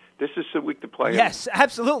 this is the week to play them. Yes,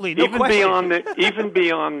 absolutely. No even question. Even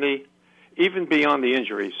beyond the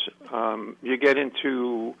injuries, you get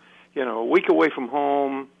into a week away from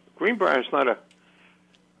home. Greenbrier's not a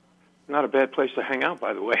bad place to hang out,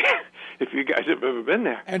 by the way, if you guys have ever been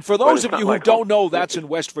there. And for those of you who don't know, that's in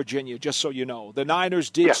West Virginia, just so you know. The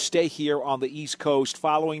Niners did stay here on the East Coast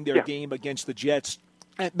following their game against the Jets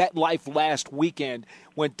at MetLife last weekend,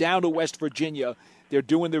 went down to West Virginia. They're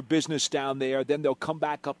doing their business down there. Then they'll come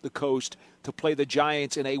back up the coast to play the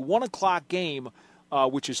Giants in a 1 o'clock game,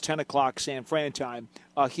 which is 10 o'clock San Fran time,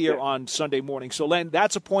 here on Sunday morning. So, Len,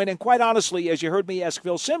 that's a point. And quite honestly, as you heard me ask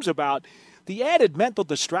Phil Simms about, the added mental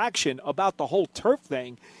distraction about the whole turf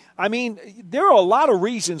thing, I mean, there are a lot of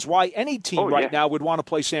reasons why any team now would want to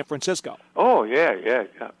play San Francisco. Oh, yeah,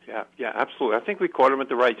 absolutely. I think we caught them at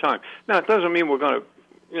the right time. Now, it doesn't mean we're going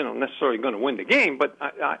to, necessarily going to win the game, but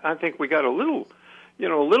I think we got a little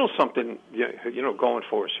something, going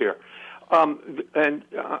for us here. And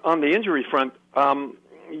on the injury front,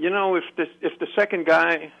 if the second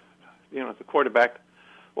guy, the quarterback,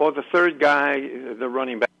 or the third guy, the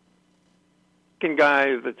running back, second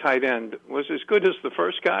guy, the tight end, was as good as the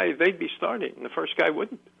first guy, they'd be starting, and the first guy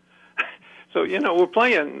wouldn't. So, we're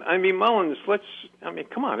playing. I mean, Mullins,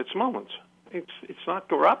 come on, it's Mullins. It's not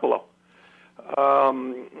Garoppolo.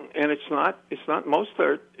 And it's not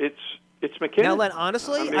Mostert. It's McKinnon. Now, Len,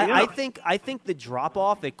 honestly, I think the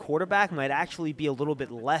drop-off at quarterback might actually be a little bit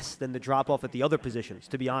less than the drop-off at the other positions,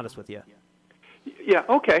 to be honest with you. Yeah,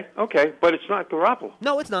 okay, but it's not Garoppolo.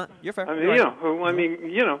 No, it's not. You're fair. I mean,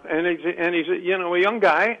 and he's a young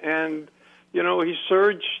guy, and he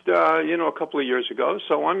surged, a couple of years ago.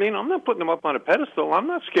 So I'm not putting him up on a pedestal. I'm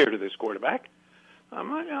not scared of this quarterback.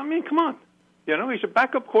 Come on, he's a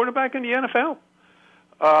backup quarterback in the NFL.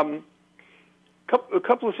 A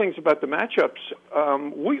couple of things about the matchups.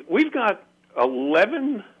 We've got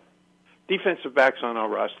 11 defensive backs on our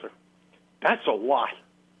roster. That's a lot.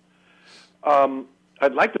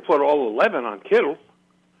 I'd like to put all 11 on Kittle,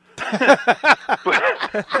 but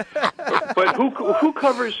who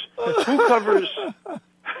covers? That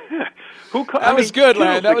was good,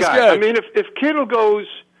 Len. That was good. I mean, if Kittle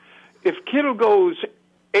goes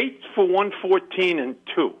 8 for 114 and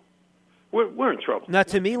 2. We're in trouble. Now,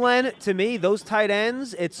 to me, Len, those tight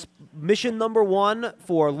ends, it's mission number 1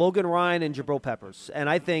 for Logan Ryan and Jabril Peppers. And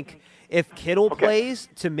I think if Kittle plays,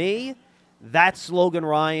 to me, that's Logan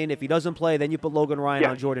Ryan. If he doesn't play, then you put Logan Ryan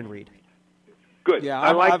on Jordan Reed. Good. Yeah,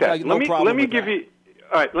 I like that. Let me give you.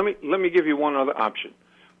 All right. Let me give you one other option.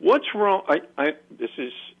 What's wrong? This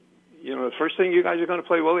is the first thing you guys are going to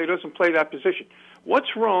play. Well, he doesn't play that position.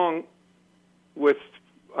 What's wrong with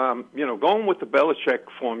going with the Belichick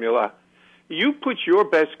formula, you put your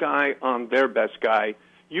best guy on their best guy,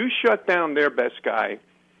 you shut down their best guy,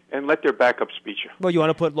 and let their backups beat you. Well, you want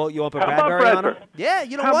to put Bradbury on him? Yeah,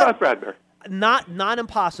 you know How what? about Bradbury? Not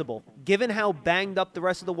impossible. Given how banged up the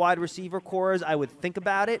rest of the wide receiver core is, I would think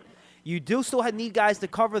about it. You do still need guys to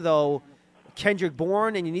cover, though, Kendrick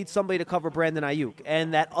Bourne, and you need somebody to cover Brandon Ayuk.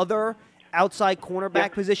 And that other outside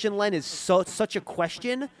cornerback position, Len, is such a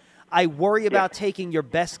question. I worry about taking your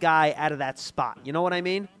best guy out of that spot. You know what I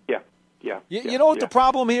mean? Yeah. You know what the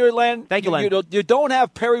problem here, Len? Thank you, Len. You don't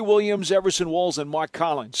have Perry Williams, Everson Walls, and Mark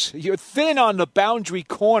Collins. You're thin on the boundary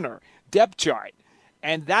corner depth chart.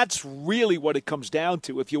 And that's really what it comes down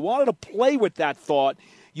to. If you wanted to play with that thought,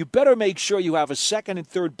 you better make sure you have a second and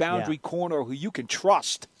third boundary corner who you can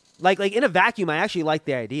trust. Like in a vacuum, I actually like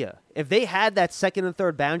the idea. If they had that second and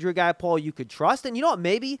third boundary guy, Paul, you could trust. And you know what?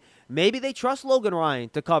 Maybe they trust Logan Ryan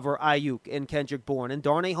to cover Ayuk and Kendrick Bourne and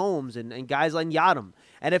Darnay Holmes and guys like Yadam.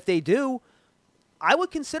 And if they do, I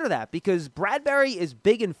would consider that because Bradbury is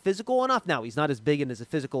big and physical enough. Now, he's not as big and as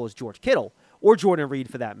physical as George Kittle or Jordan Reed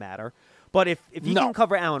for that matter. But if he can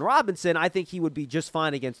cover Allen Robinson, I think he would be just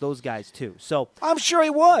fine against those guys too. So I'm sure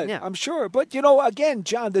he would. Yeah. I'm sure. But, again,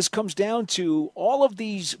 John, this comes down to all of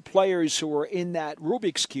these players who are in that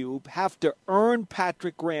Rubik's Cube have to earn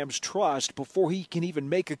Patrick Graham's trust before he can even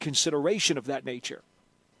make a consideration of that nature.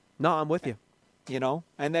 No, I'm with you.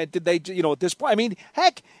 And then did they, at this point, I mean,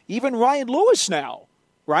 heck, even Ryan Lewis now,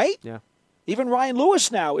 right? Yeah. Even Ryan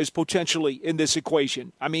Lewis now is potentially in this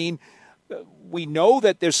equation. I mean, we know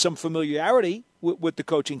that there's some familiarity with the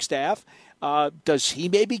coaching staff. Does he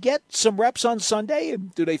maybe get some reps on Sunday?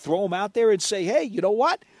 And do they throw him out there and say, hey, you know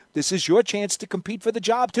what? This is your chance to compete for the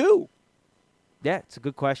job, too? Yeah, it's a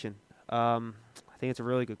good question. I think it's a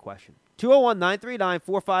really good question.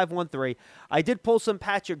 201-939-4513. I did pull some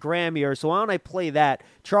Patrick Graham here, so why don't I play that?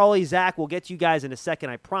 Charlie, Zach, we'll get to you guys in a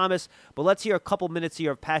second, I promise. But let's hear a couple minutes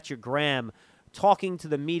here of Patrick Graham talking to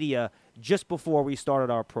the media just before we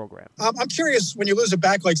started our program. I'm curious, when you lose a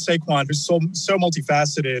back like Saquon, who's so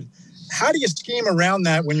multifaceted, how do you scheme around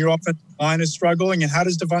that when your offensive line is struggling, and how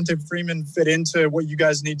does Devontae Freeman fit into what you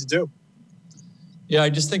guys need to do? Yeah, I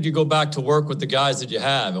just think you go back to work with the guys that you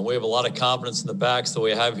have, and we have a lot of confidence in the backs that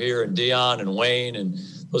we have here, and Dion and Wayne, and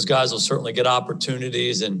those guys will certainly get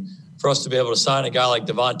opportunities. And for us to be able to sign a guy like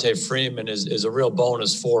Devontae Freeman is a real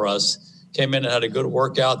bonus for us. Came in and had a good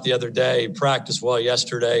workout the other day, practiced well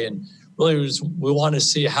yesterday, and really we want to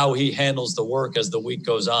see how he handles the work as the week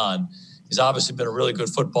goes on. He's obviously been a really good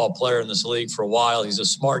football player in this league for a while. He's a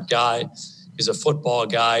smart guy. He's a football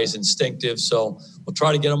guy. He's instinctive. So we'll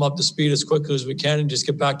try to get him up to speed as quickly as we can and just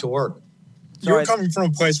get back to work. You're coming from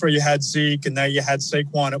a place where you had Zeke and now you had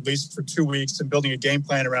Saquon at least for 2 weeks and building a game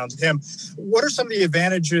plan around him. What are some of the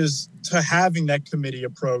advantages to having that committee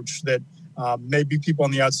approach that maybe people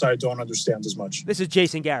on the outside don't understand as much? This is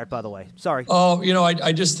Jason Garrett, by the way. Sorry. Oh,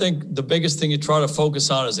 I just think the biggest thing you try to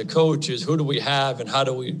focus on as a coach is who do we have and how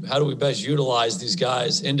do we best utilize these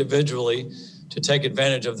guys individually to take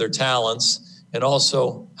advantage of their talents, and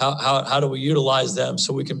also how do we utilize them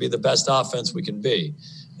so we can be the best offense we can be.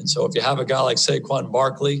 And so if you have a guy like Saquon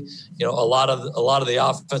Barkley, a lot of the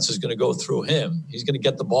offense is going to go through him. He's going to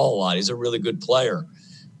get the ball a lot. He's a really good player.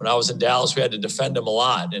 When I was in Dallas, we had to defend him a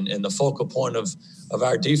lot, and the focal point of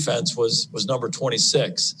our defense was number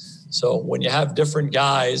 26. So when you have different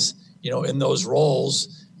guys, in those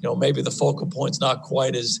roles, maybe the focal point's not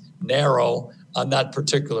quite as narrow on that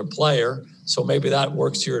particular player. So maybe that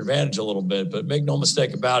works to your advantage a little bit. But make no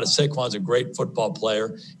mistake about it, Saquon's a great football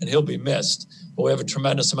player, and he'll be missed. But we have a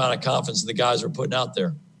tremendous amount of confidence in the guys we're putting out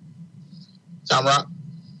there. Tom Rock.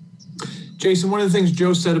 Jason, one of the things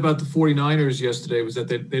Joe said about the 49ers yesterday was that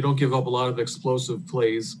they don't give up a lot of explosive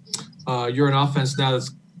plays. You're an offense now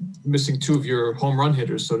that's missing two of your home run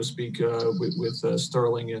hitters, so to speak, with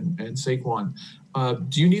Sterling and Saquon.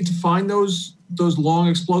 Do you need to find those long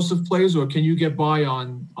explosive plays, or can you get by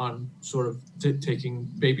on sort of taking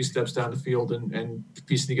baby steps down the field and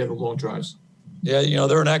piecing together long drives? Yeah,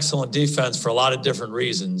 they're an excellent defense for a lot of different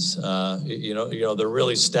reasons. They're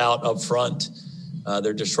really stout up front.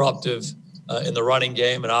 They're disruptive in the running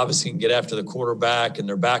game, and obviously can get after the quarterback, and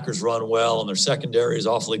their backers run well, and their secondary is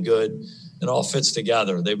awfully good, and all fits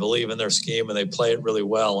together. They believe in their scheme, and they play it really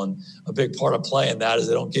well. And a big part of playing that is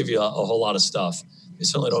they don't give you a whole lot of stuff. They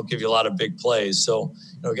certainly don't give you a lot of big plays. So,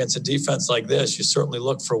 against a defense like this, you certainly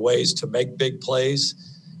look for ways to make big plays.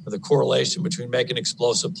 The correlation between making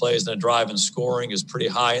explosive plays and a drive and scoring is pretty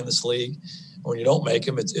high in this league. When you don't make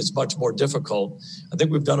them, it's much more difficult. I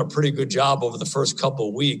think we've done a pretty good job over the first couple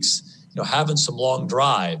of weeks, having some long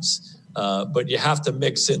drives. But you have to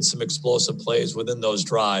mix in some explosive plays within those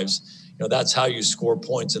drives. That's how you score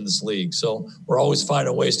points in this league. So we're always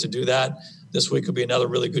finding ways to do that. This week will be another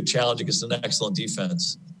really good challenge against an excellent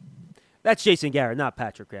defense. That's Jason Garrett, not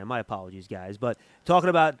Patrick Graham. My apologies, guys. But talking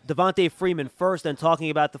about Devontae Freeman first and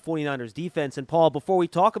talking about the 49ers defense. And, Paul, before we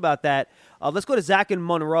talk about that, let's go to Zach in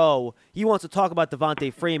Monroe. He wants to talk about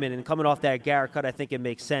Devontae Freeman, and coming off that Garrett cut, I think it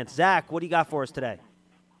makes sense. Zach, what do you got for us today?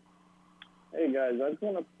 Hey, guys, I just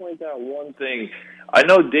want to point out one thing. I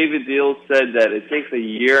know David Deal said that it takes a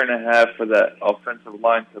year and a half for that offensive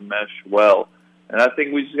line to mesh well. And I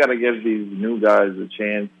think we just got to give these new guys a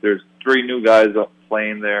chance. There's 3 new guys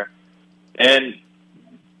playing there. And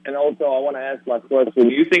also, I want to ask my question.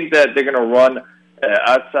 Do you think that they're going to run an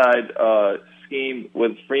outside scheme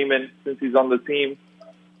with Freeman since he's on the team?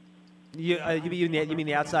 You mean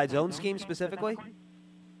the outside zone scheme specifically?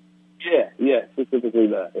 Yeah, specifically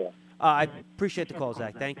that, yeah. I appreciate the call,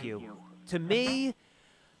 Zach. Thank you. To me,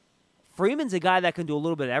 Freeman's a guy that can do a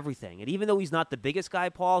little bit of everything. And even though he's not the biggest guy,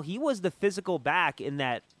 Paul, he was the physical back in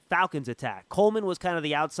that Falcons attack. Coleman was kind of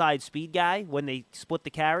the outside speed guy when they split the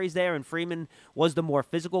carries there, and Freeman was the more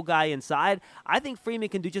physical guy inside. I think Freeman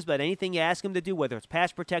can do just about anything you ask him to do, whether it's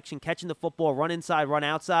pass protection, catching the football, run inside, run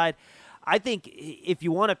outside. I think if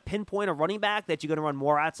you want to pinpoint a running back that you're going to run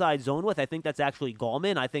more outside zone with, I think that's actually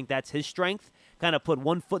Gallman. I think that's his strength, kind of put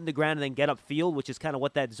one foot in the ground and then get upfield, which is kind of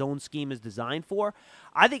what that zone scheme is designed for.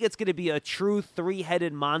 I think it's going to be a true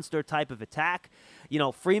 3-headed monster type of attack.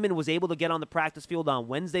 Freeman was able to get on the practice field on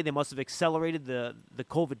Wednesday. They must have accelerated the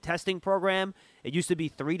COVID testing program. It used to be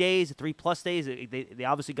 3 days, 3+ days. They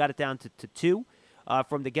obviously got it down to 2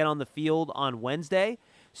 from to get on the field on Wednesday.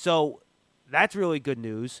 So that's really good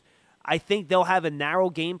news. I think they'll have a narrow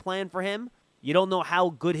game plan for him. You don't know how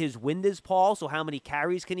good his wind is, Paul, so how many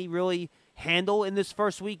carries can he really handle in this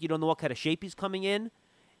first week? You don't know what kind of shape he's coming in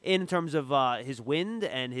terms of his wind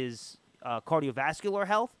and his cardiovascular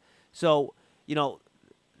health. So,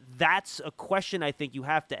 that's a question I think you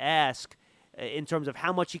have to ask in terms of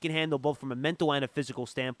how much he can handle both from a mental and a physical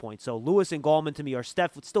standpoint. So Lewis and Gallman, to me, are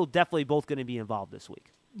still definitely both going to be involved this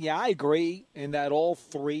week. Yeah, I agree in that all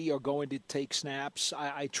 3 are going to take snaps.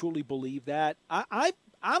 I truly believe that.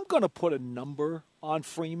 I'm going to put a number on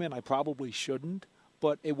Freeman. I probably shouldn't,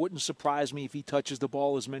 but it wouldn't surprise me if he touches the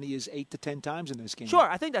ball as many as 8 to 10 times in this game. Sure,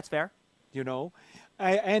 I think that's fair.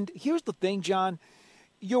 And here's the thing, John.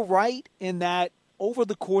 You're right in that over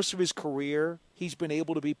the course of his career, he's been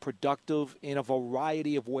able to be productive in a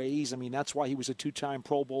variety of ways. I mean, that's why he was a 2-time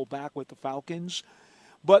Pro Bowl back with the Falcons.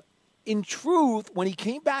 But in truth, when he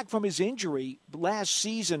came back from his injury last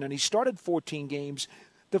season and he started 14 games,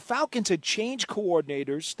 the Falcons had changed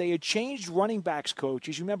coordinators. They had changed running backs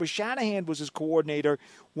coaches. You remember Shanahan was his coordinator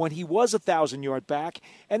when he was a 1,000-yard back,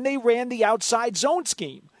 and they ran the outside zone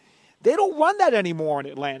scheme. They don't run that anymore in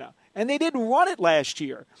Atlanta, and they didn't run it last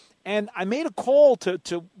year. And I made a call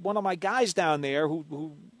to one of my guys down there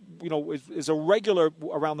who is a regular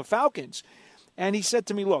around the Falcons. And he said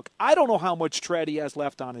to me, look, I don't know how much tread he has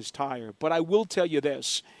left on his tire, but I will tell you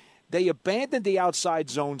this. They abandoned the outside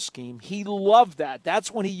zone scheme. He loved that.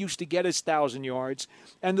 That's when he used to get his 1,000 yards.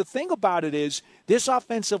 And the thing about it is, this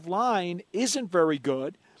offensive line isn't very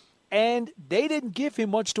good, and they didn't give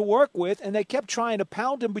him much to work with, and they kept trying to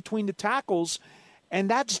pound him between the tackles, and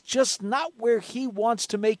that's just not where he wants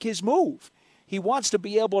to make his move. He wants to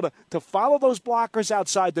be able to follow those blockers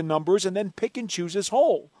outside the numbers and then pick and choose his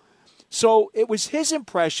hole. So it was his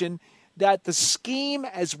impression that the scheme,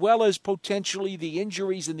 as well as potentially the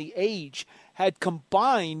injuries and the age, had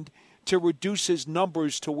combined to reduce his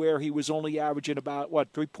numbers to where he was only averaging about,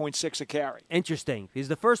 3.6 a carry. Interesting, because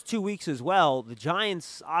the first 2 weeks as well, the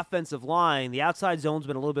Giants' offensive line, the outside zone's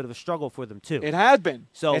been a little bit of a struggle for them too. It had been.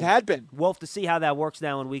 We'll have to see how that works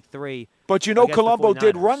now in week 3. But Colombo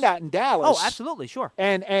did run that in Dallas. Oh, absolutely, sure.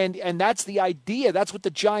 And that's the idea. That's what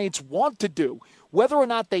the Giants want to do. Whether or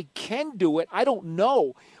not they can do it, I don't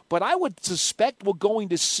know. But I would suspect we're going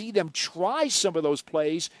to see them try some of those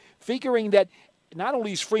plays, figuring that not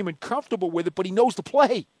only is Freeman comfortable with it, but he knows the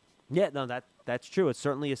play. Yeah, no, that's true. It's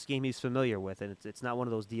certainly a scheme he's familiar with, and it's not one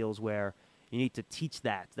of those deals where you need to teach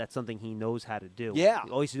that. That's something he knows how to do. Yeah.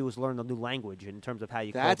 All you have to do is learn a new language in terms of how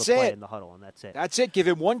you call the play in the huddle, and that's it. That's it. Give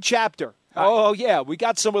him one chapter. Oh, yeah, we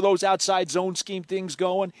got some of those outside zone scheme things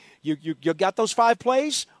going. You got those 5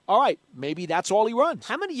 plays? All right, maybe that's all he runs.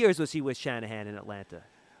 How many years was he with Shanahan in Atlanta?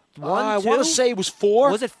 1, 2? I want to say it was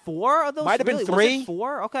 4. Was it 4 of those? Might have been 3. Was it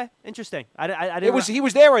 4? Okay, interesting. I didn't. He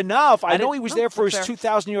was there enough. I know he was there for his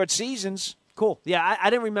 2,000-yard seasons. Cool. Yeah, I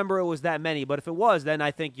didn't remember it was that many, but if it was, then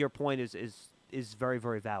I think your point is very,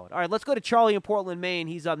 very valid. All right, let's go to Charlie in Portland, Maine.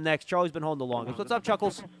 He's up next. Charlie's been holding the longest. What's up,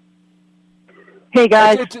 Chuckles? Hey,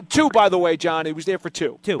 guys. Two, by the way, John. He was there for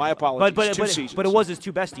two. Two. My apologies. But two seasons. But it was his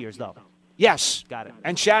two best years, though. Yes. Got it.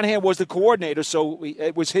 And Shanahan was the coordinator, so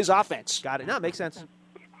it was his offense. Got it. No, it makes sense.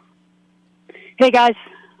 Hey, guys.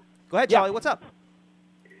 Go ahead, Charlie. What's up?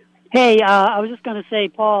 Hey, I was just going to say,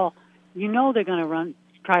 Paul, you know they're going to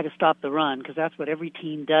try to stop the run because that's what every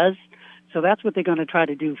team does. So that's what they're going to try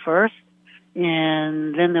to do first,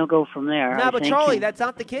 and then they'll go from there. No, but Charlie, that's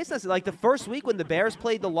not the case. That's like the first week when the Bears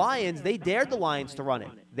played the Lions, they dared the Lions to run it.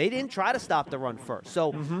 They didn't try to stop the run first.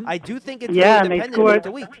 So I do think it's very dependent week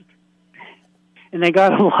to week. And they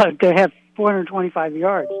got a lot. They have 425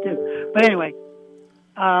 yards too. But anyway,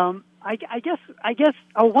 I guess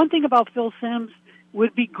one thing about Phil Simms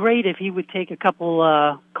would be great if he would take a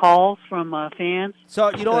couple calls from fans. So,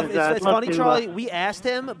 you know, it's funny, Charlie. We asked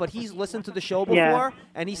him, but he's listened to the show before,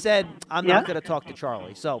 and he said, I'm not going to talk to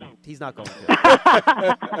Charlie. So he's not going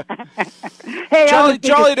to. Hey,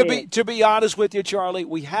 Charlie, to be honest with you, Charlie,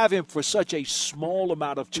 we have him for such a small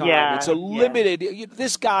amount of time. Yeah, it's a limited.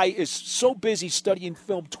 This guy is so busy studying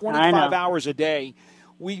film 25 hours a day.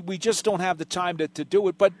 We just don't have the time to do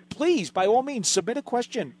it. But please, by all means, submit a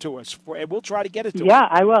question to us, and we'll try to get it to him. Yeah,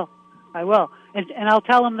 I will. And I'll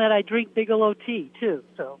tell him that I drink Bigelow tea, too,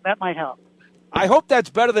 so that might help. I hope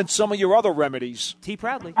that's better than some of your other remedies. Tea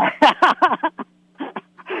proudly.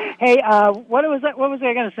 Hey, what was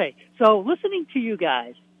I going to say? So listening to you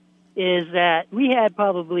guys is that we had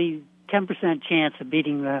probably 10% chance of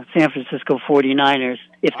beating the San Francisco 49ers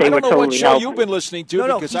if they were totally healthy. I don't know what show you've been listening to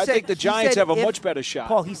because I think the Giants have a much better shot.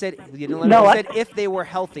 Paul, he said, he said if they were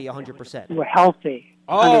healthy 100%. Were healthy.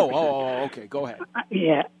 100%. Oh, okay. Go ahead.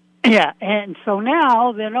 Yeah. And so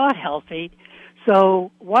now they're not healthy.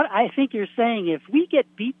 So what I think you're saying, if we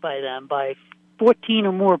get beat by them by 14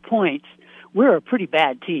 or more points, we're a pretty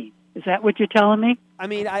bad team. Is that what you're telling me? I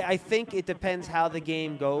mean, I think it depends how the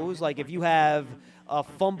game goes. Like if you have a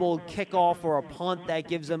fumbled kickoff or a punt that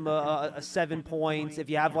gives them a 7 points. If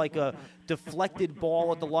you have like a deflected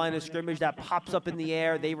ball at the line of scrimmage that pops up in the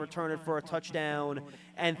air, they return it for a touchdown,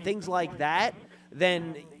 and things like that,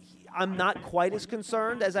 then I'm not quite as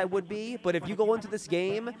concerned as I would be. But if you go into this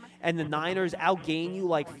game and the Niners outgain you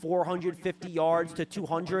like 450 yards to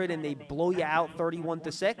 200 and they blow you out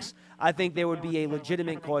 31-6, I think there would be a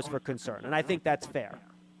legitimate cause for concern, and I think that's fair.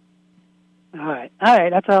 All right.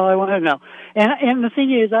 That's all I wanted to know. And the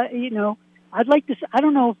thing is, I'd like to. I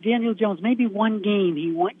don't know if Daniel Jones. Maybe one game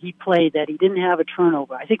he played that he didn't have a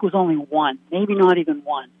turnover. I think it was only one, maybe not even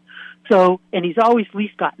one. So, and he's always at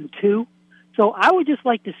least gotten two. So I would just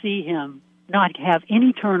like to see him not have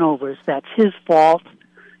any turnovers. That's his fault,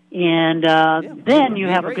 and then you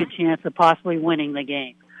have a good chance of possibly winning the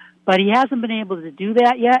game. But he hasn't been able to do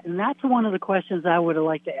that yet, and that's one of the questions I would have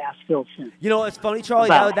liked to ask Phil Simms. You know, it's funny, Charlie.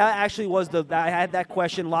 That actually was I had that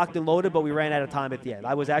question locked and loaded, but we ran out of time at the end.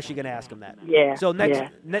 I was actually going to ask him that. Yeah. So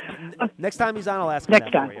next time he's on, I'll ask him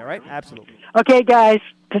that for you. All right? Absolutely. Okay, guys.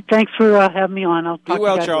 Thanks for having me on. I'll talk to you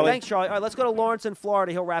guys Charlie. Thanks, Charlie. All right, let's go to Lawrence in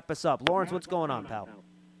Florida. He'll wrap us up. Lawrence, what's going on, pal?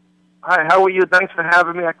 Hi, how are you? Thanks for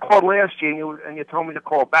having me. I called last year, and you told me to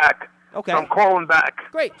call back. Okay. So I'm calling back.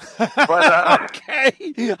 Great. But,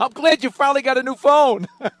 okay. I'm glad you finally got a new phone.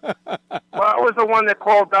 Well, I was the one that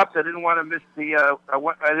called up. I didn't want to miss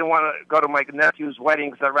I didn't want to go to my nephew's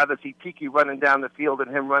wedding because I'd rather see Tiki running down the field than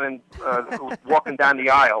him walking down the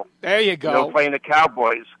aisle. There you go. Playing the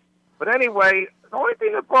Cowboys. But anyway, the only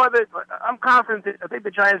thing that bothered, I'm confident, I think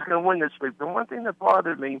the Giants are going to win this week. The one thing that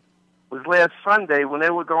bothered me was last Sunday when they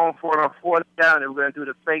were going for it on fourth down. They were going to do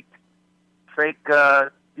the fake, try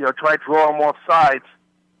to draw him off sides.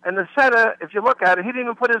 And the center, if you look at it, he didn't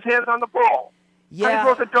even put his hands on the ball. Yeah. How are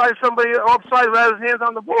you supposed to drive somebody offside without his hands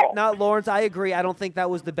on the ball? Now, Lawrence, I agree. I don't think that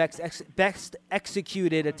was the best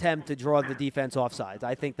executed attempt to draw the defense offsides.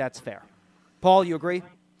 I think that's fair. Paul, you agree?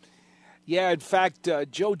 Yeah, in fact,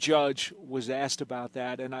 Joe Judge was asked about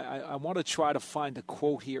that, and I want to try to find a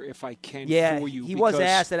quote here if I can for you. He was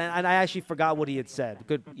asked, and I actually forgot what he had said.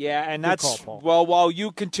 Good. Yeah, and good that's call, Paul. Well, while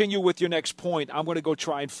you continue with your next point, I'm going to go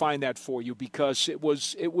try and find that for you because it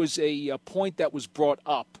was a point that was brought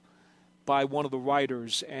up by one of the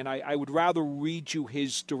writers, and I would rather read you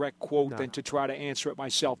his direct quote than to try to answer it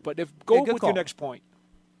myself. But go with your next point.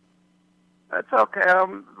 That's okay.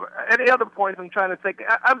 Any other points? I'm trying to think.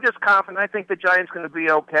 I'm just confident. I think the Giants going to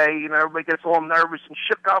be okay. Everybody gets all nervous and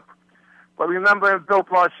shook up. But remember, Bill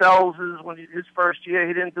Parcells his first year,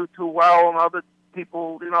 he didn't do too well, and other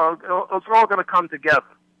people, it's all going to come together.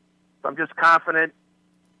 So I'm just confident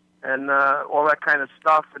and all that kind of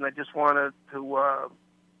stuff. And I just wanted to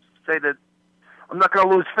say that I'm not going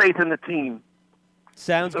to lose faith in the team.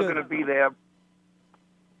 Sounds good. Still going to be there.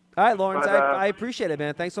 All right, Lawrence, But, I appreciate it,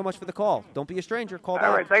 man. Thanks so much for the call. Don't be a stranger. Call back.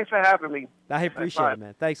 All right, thanks for having me. I appreciate it,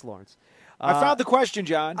 man. Thanks, Lawrence. I found the question,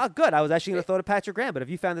 John. Oh, good. I was actually going to throw to Patrick Graham, but if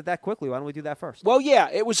you found it that quickly, why don't we do that first? Well, yeah,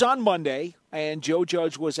 it was on Monday, and Joe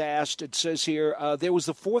Judge was asked, it says here, there was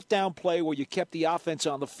the fourth down play where you kept the offense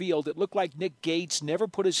on the field. It looked like Nick Gates never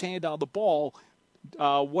put his hand on the ball.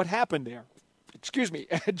 What happened there? Excuse me.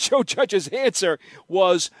 And Joe Judge's answer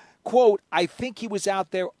was, quote, I think he was out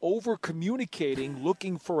there over-communicating,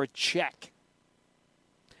 looking for a check.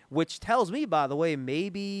 Which tells me, by the way,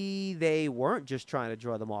 maybe they weren't just trying to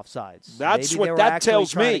draw them off sides. That's maybe what they were that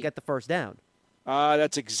tells trying me. to get the first down.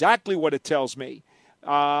 That's exactly what it tells me.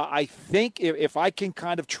 I think if I can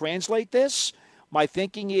kind of translate this, my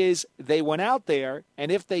thinking is they went out there,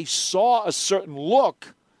 and if they saw a certain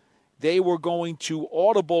look, they were going to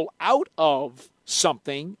audible out of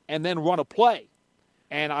something and then run a play.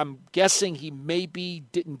 And I'm guessing he maybe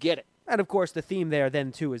didn't get it. And, of course, the theme there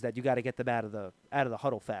then, too, is that you got to get them out of the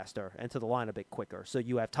huddle faster and to the line a bit quicker so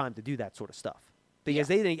you have time to do that sort of stuff. Because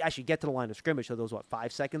they didn't actually get to the line of scrimmage, so there was,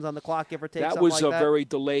 5 seconds on the clock, give or take? That was a very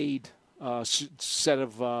delayed set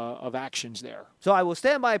of actions there. So I will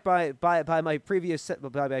stand by my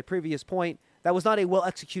previous point. That was not a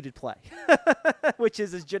well-executed play, which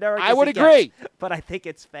is as generic as I would it agree. Gets, but I think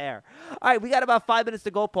it's fair. All right, we got about 5 minutes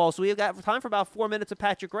to go, Paul, so we've got time for about 4 minutes of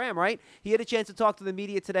Patrick Graham, right? He had a chance to talk to the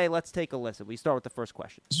media today. Let's take a listen. We start with the first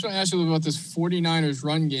question. Just want to ask you about this 49ers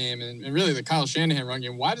run game and really the Kyle Shanahan run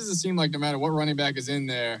game. Why does it seem like no matter what running back is in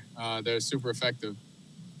there, they're super effective?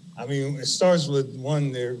 I mean, it starts with,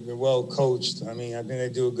 one, they're well coached. I mean, I think they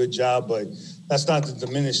do a good job, but that's not to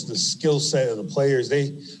diminish the skill set of the players.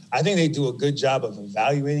 I think they do a good job of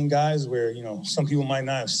evaluating guys where, some people might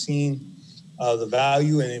not have seen the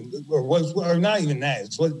value or not even that.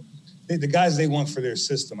 It's what the guys they want for their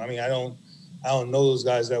system. I mean, I don't know those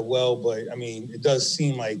guys that well, but I mean, it does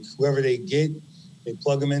seem like whoever they get, they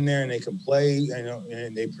plug them in there and they can play,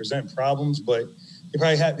 and they present problems, but they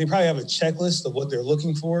probably have a checklist of what they're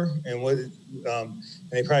looking for and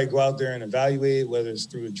they probably go out there and evaluate it, whether it's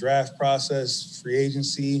through the draft process, free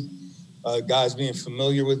agency, guys being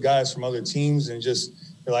familiar with guys from other teams, and just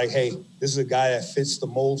they're like, hey, this is a guy that fits the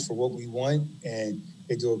mold for what we want, and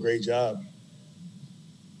they do a great job.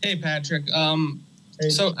 Hey, Patrick.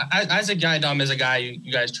 So Isaac Guidom is a guy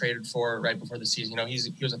you guys traded for right before the season.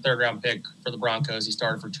 He was a third-round pick for the Broncos. He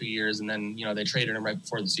started for 2 years, and then, they traded him right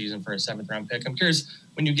before the season for a seventh-round pick. I'm curious,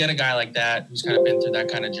 when you get a guy like that who's kind of been through that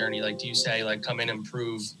kind of journey, do you say, come in and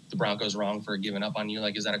prove the Broncos wrong for giving up on you?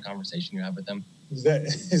 Is that a conversation you have with them? Is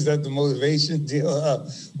that the motivation deal?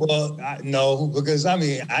 No, because,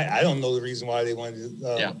 I don't know the reason why they wanted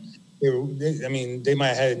to they might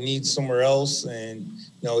have had a need somewhere else, and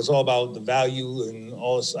it's all about the value and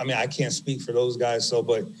all this. I can't speak for those guys.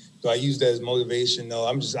 But do I use that as motivation? No,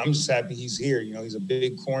 I'm just happy he's here. He's a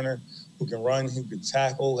big corner who can run, who can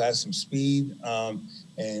tackle, has some speed,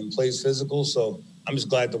 and plays physical. So I'm just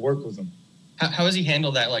glad to work with him. How has he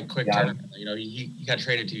handled that quick turnaround? He got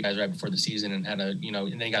traded to you guys right before the season and had and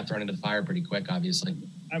then he got thrown into the fire pretty quick, obviously.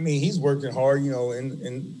 He's working hard,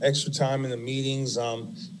 in extra time in the meetings,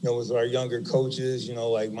 with our younger coaches,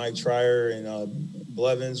 like Mike Trier and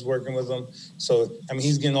Blevins working with him. So,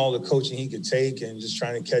 he's getting all the coaching he could take and just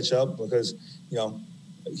trying to catch up because,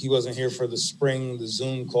 he wasn't here for the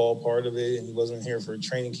Zoom call part of it, and he wasn't here for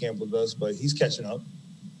training camp with us, but he's catching up.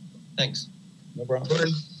 Thanks. No problem.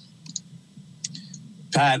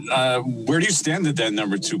 Pat, where do you stand at that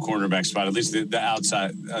number 2 cornerback spot, at least the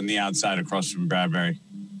outside, on the outside across from Bradbury?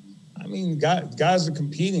 Guys are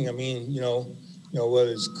competing.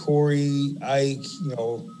 Whether it's Corey, Ike,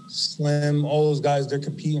 Slim, all those guys, they're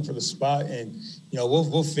competing for the spot. And,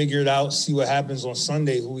 we'll figure it out, see what happens on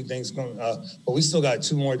Sunday, who we think's going but we still got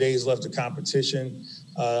 2 more days left of competition.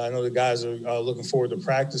 I know the guys are looking forward to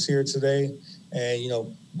practice here today. And,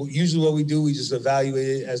 usually what we do, we just evaluate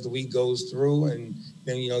it as the week goes through. And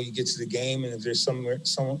then, you get to the game. And if there's some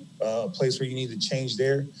place where you need to change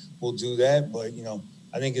there, we'll do that. But,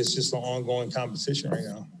 I think it's just an ongoing competition right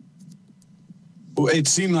now. Well, it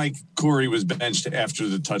seemed like Corey was benched after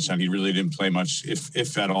the touchdown. He really didn't play much,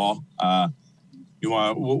 if at all.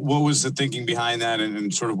 What was the thinking behind that,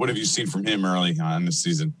 and sort of what have you seen from him early on this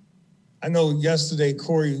season? I know yesterday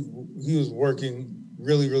Corey, he was working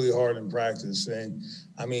really, really hard in practice. And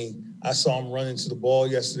I mean, I saw him run into the ball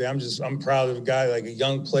yesterday. I'm proud of a guy, like a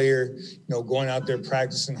young player, going out there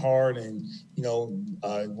practicing hard and,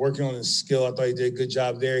 working on his skill. I thought he did a good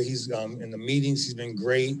job there. He's in the meetings, he's been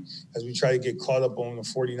great as we try to get caught up on the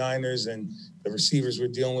 49ers and the receivers we're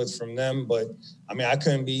dealing with from them. But I mean, I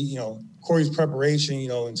couldn't be, Corey's preparation,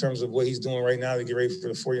 in terms of what he's doing right now to get ready for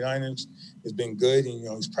the 49ers has been good. And,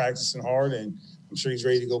 he's practicing hard, and I'm sure he's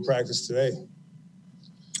ready to go practice today.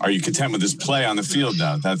 Are you content with his play on the field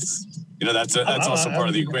now? That's also part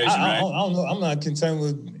of the equation, right? I don't know. I'm not content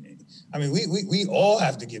with. I mean, we all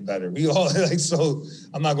have to get better. We all so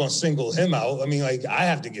I'm not going to single him out. I mean, I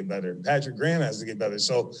have to get better. Patrick Graham has to get better.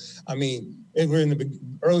 So, I mean, we're in the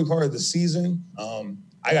early part of the season.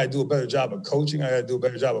 I got to do a better job of coaching. I got to do a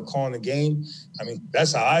better job of calling the game. I mean,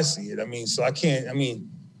 that's how I see it. I mean, so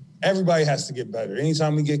everybody has to get better.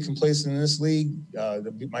 Anytime we get complacent in this league,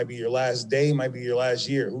 that might be your last day, might be your last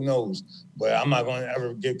year. Who knows? But I'm not going to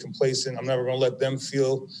ever get complacent. I'm never going to let them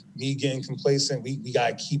feel me getting complacent. We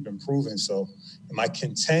got to keep improving. So am I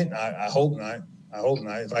content? I hope not. I hope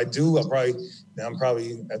not. If I do, I'm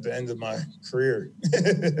probably at the end of my career.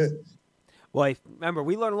 Well, remember,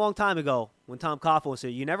 we learned a long time ago when Tom Coughlin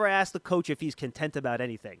said, you never ask the coach if he's content about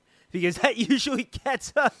anything, because that usually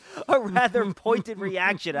gets a rather pointed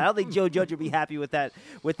reaction. I don't think Joe Judge would be happy with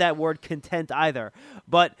that word content either.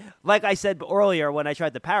 But like I said earlier when I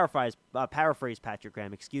tried to paraphrase Patrick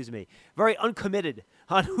Graham, very uncommitted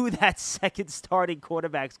on who that second starting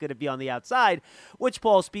quarterback is going to be on the outside, which,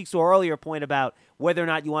 Paul, speaks to our earlier point about whether or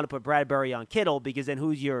not you want to put Bradbury on Kittle, because then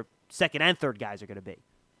who's your second and third guys are going to be.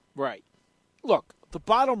 Right. Look, the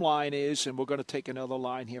bottom line is, and we're going to take another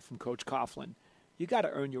line here from Coach Coughlin, you got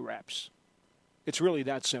to earn your reps. It's really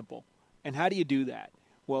that simple. And how do you do that?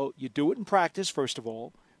 Well, you do it in practice, first of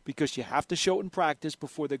all, because you have to show it in practice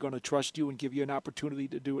before they're going to trust you and give you an opportunity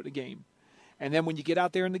to do it in a game. And then when you get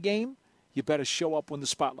out there in the game, you better show up when the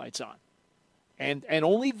spotlight's on. And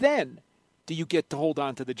only then do you get to hold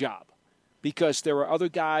on to the job, because there are other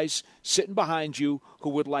guys sitting behind you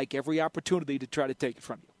who would like every opportunity to try to take it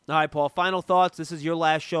from you. All right, Paul, final thoughts. This is your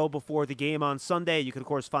last show before the game on Sunday. You can, of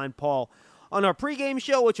course, find Paul on our pregame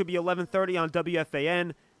show, which will be 11:30 on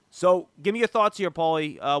WFAN. So give me your thoughts here,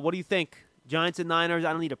 Paulie. What do you think? Giants and Niners,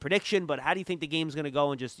 I don't need a prediction, but how do you think the game's going to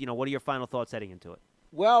go, and just, what are your final thoughts heading into it?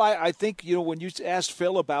 Well, I think, when you asked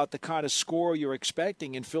Phil about the kind of score you're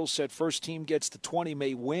expecting, and Phil said first team gets to 20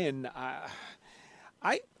 may win,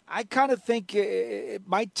 I kind of think it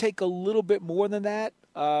might take a little bit more than that.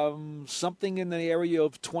 Something in the area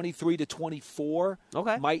of 23 to 24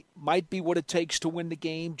 might be what it takes to win the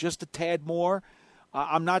game, just a tad more.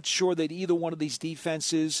 I'm not sure that either one of these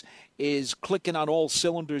defenses is clicking on all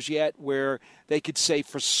cylinders yet where they could say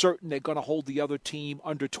for certain they're going to hold the other team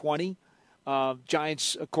under 20.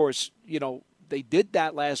 Giants, of course, they did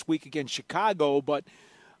that last week against Chicago, but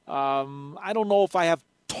I don't know if I have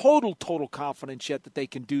total confidence yet that they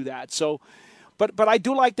can do that. So, but I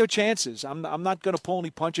do like their chances. I'm not going to pull any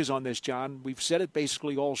punches on this, John. We've said it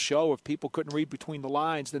basically all show. If people couldn't read between the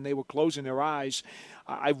lines, then they were closing their eyes.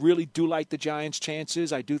 I really do like the Giants'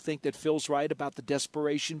 chances. I do think that Phil's right about the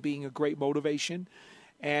desperation being a great motivation.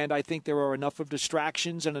 And I think there are enough of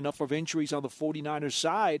distractions and enough of injuries on the 49ers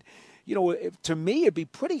side. To me, it'd be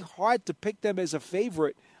pretty hard to pick them as a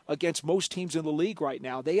favorite against most teams in the league right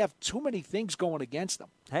now. They have too many things going against them.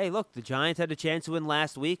 Hey, look, the Giants had a chance to win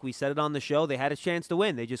last week. We said it on the show. They had a chance to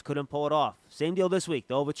win. They just couldn't pull it off. Same deal this week.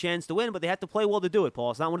 They'll have a chance to win, but they have to play well to do it,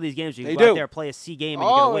 Paul. It's not one of these games where you can go out there, play a C game, and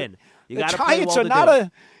you're going to win. You got to play well to do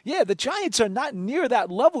it. Yeah, the Giants are not near that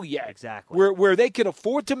level yet. Exactly. Where they can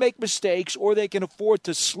afford to make mistakes or they can afford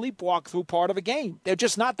to sleepwalk through part of a game. They're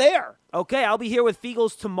just not there. Okay, I'll be here with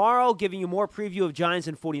Feagles tomorrow, giving you more preview of Giants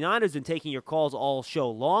and 49ers and taking your calls all show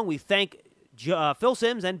long. We thank Phil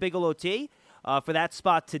Simms and Bigelow T for that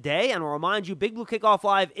spot today. And I'll remind you, Big Blue Kickoff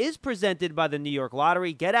Live is presented by the New York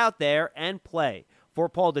Lottery. Get out there and play. For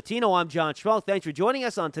Paul Dottino, I'm John Schmelk. Thanks for joining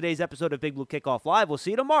us on today's episode of Big Blue Kickoff Live. We'll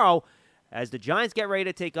see you tomorrow as the Giants get ready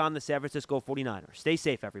to take on the San Francisco 49ers. Stay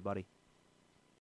safe, everybody.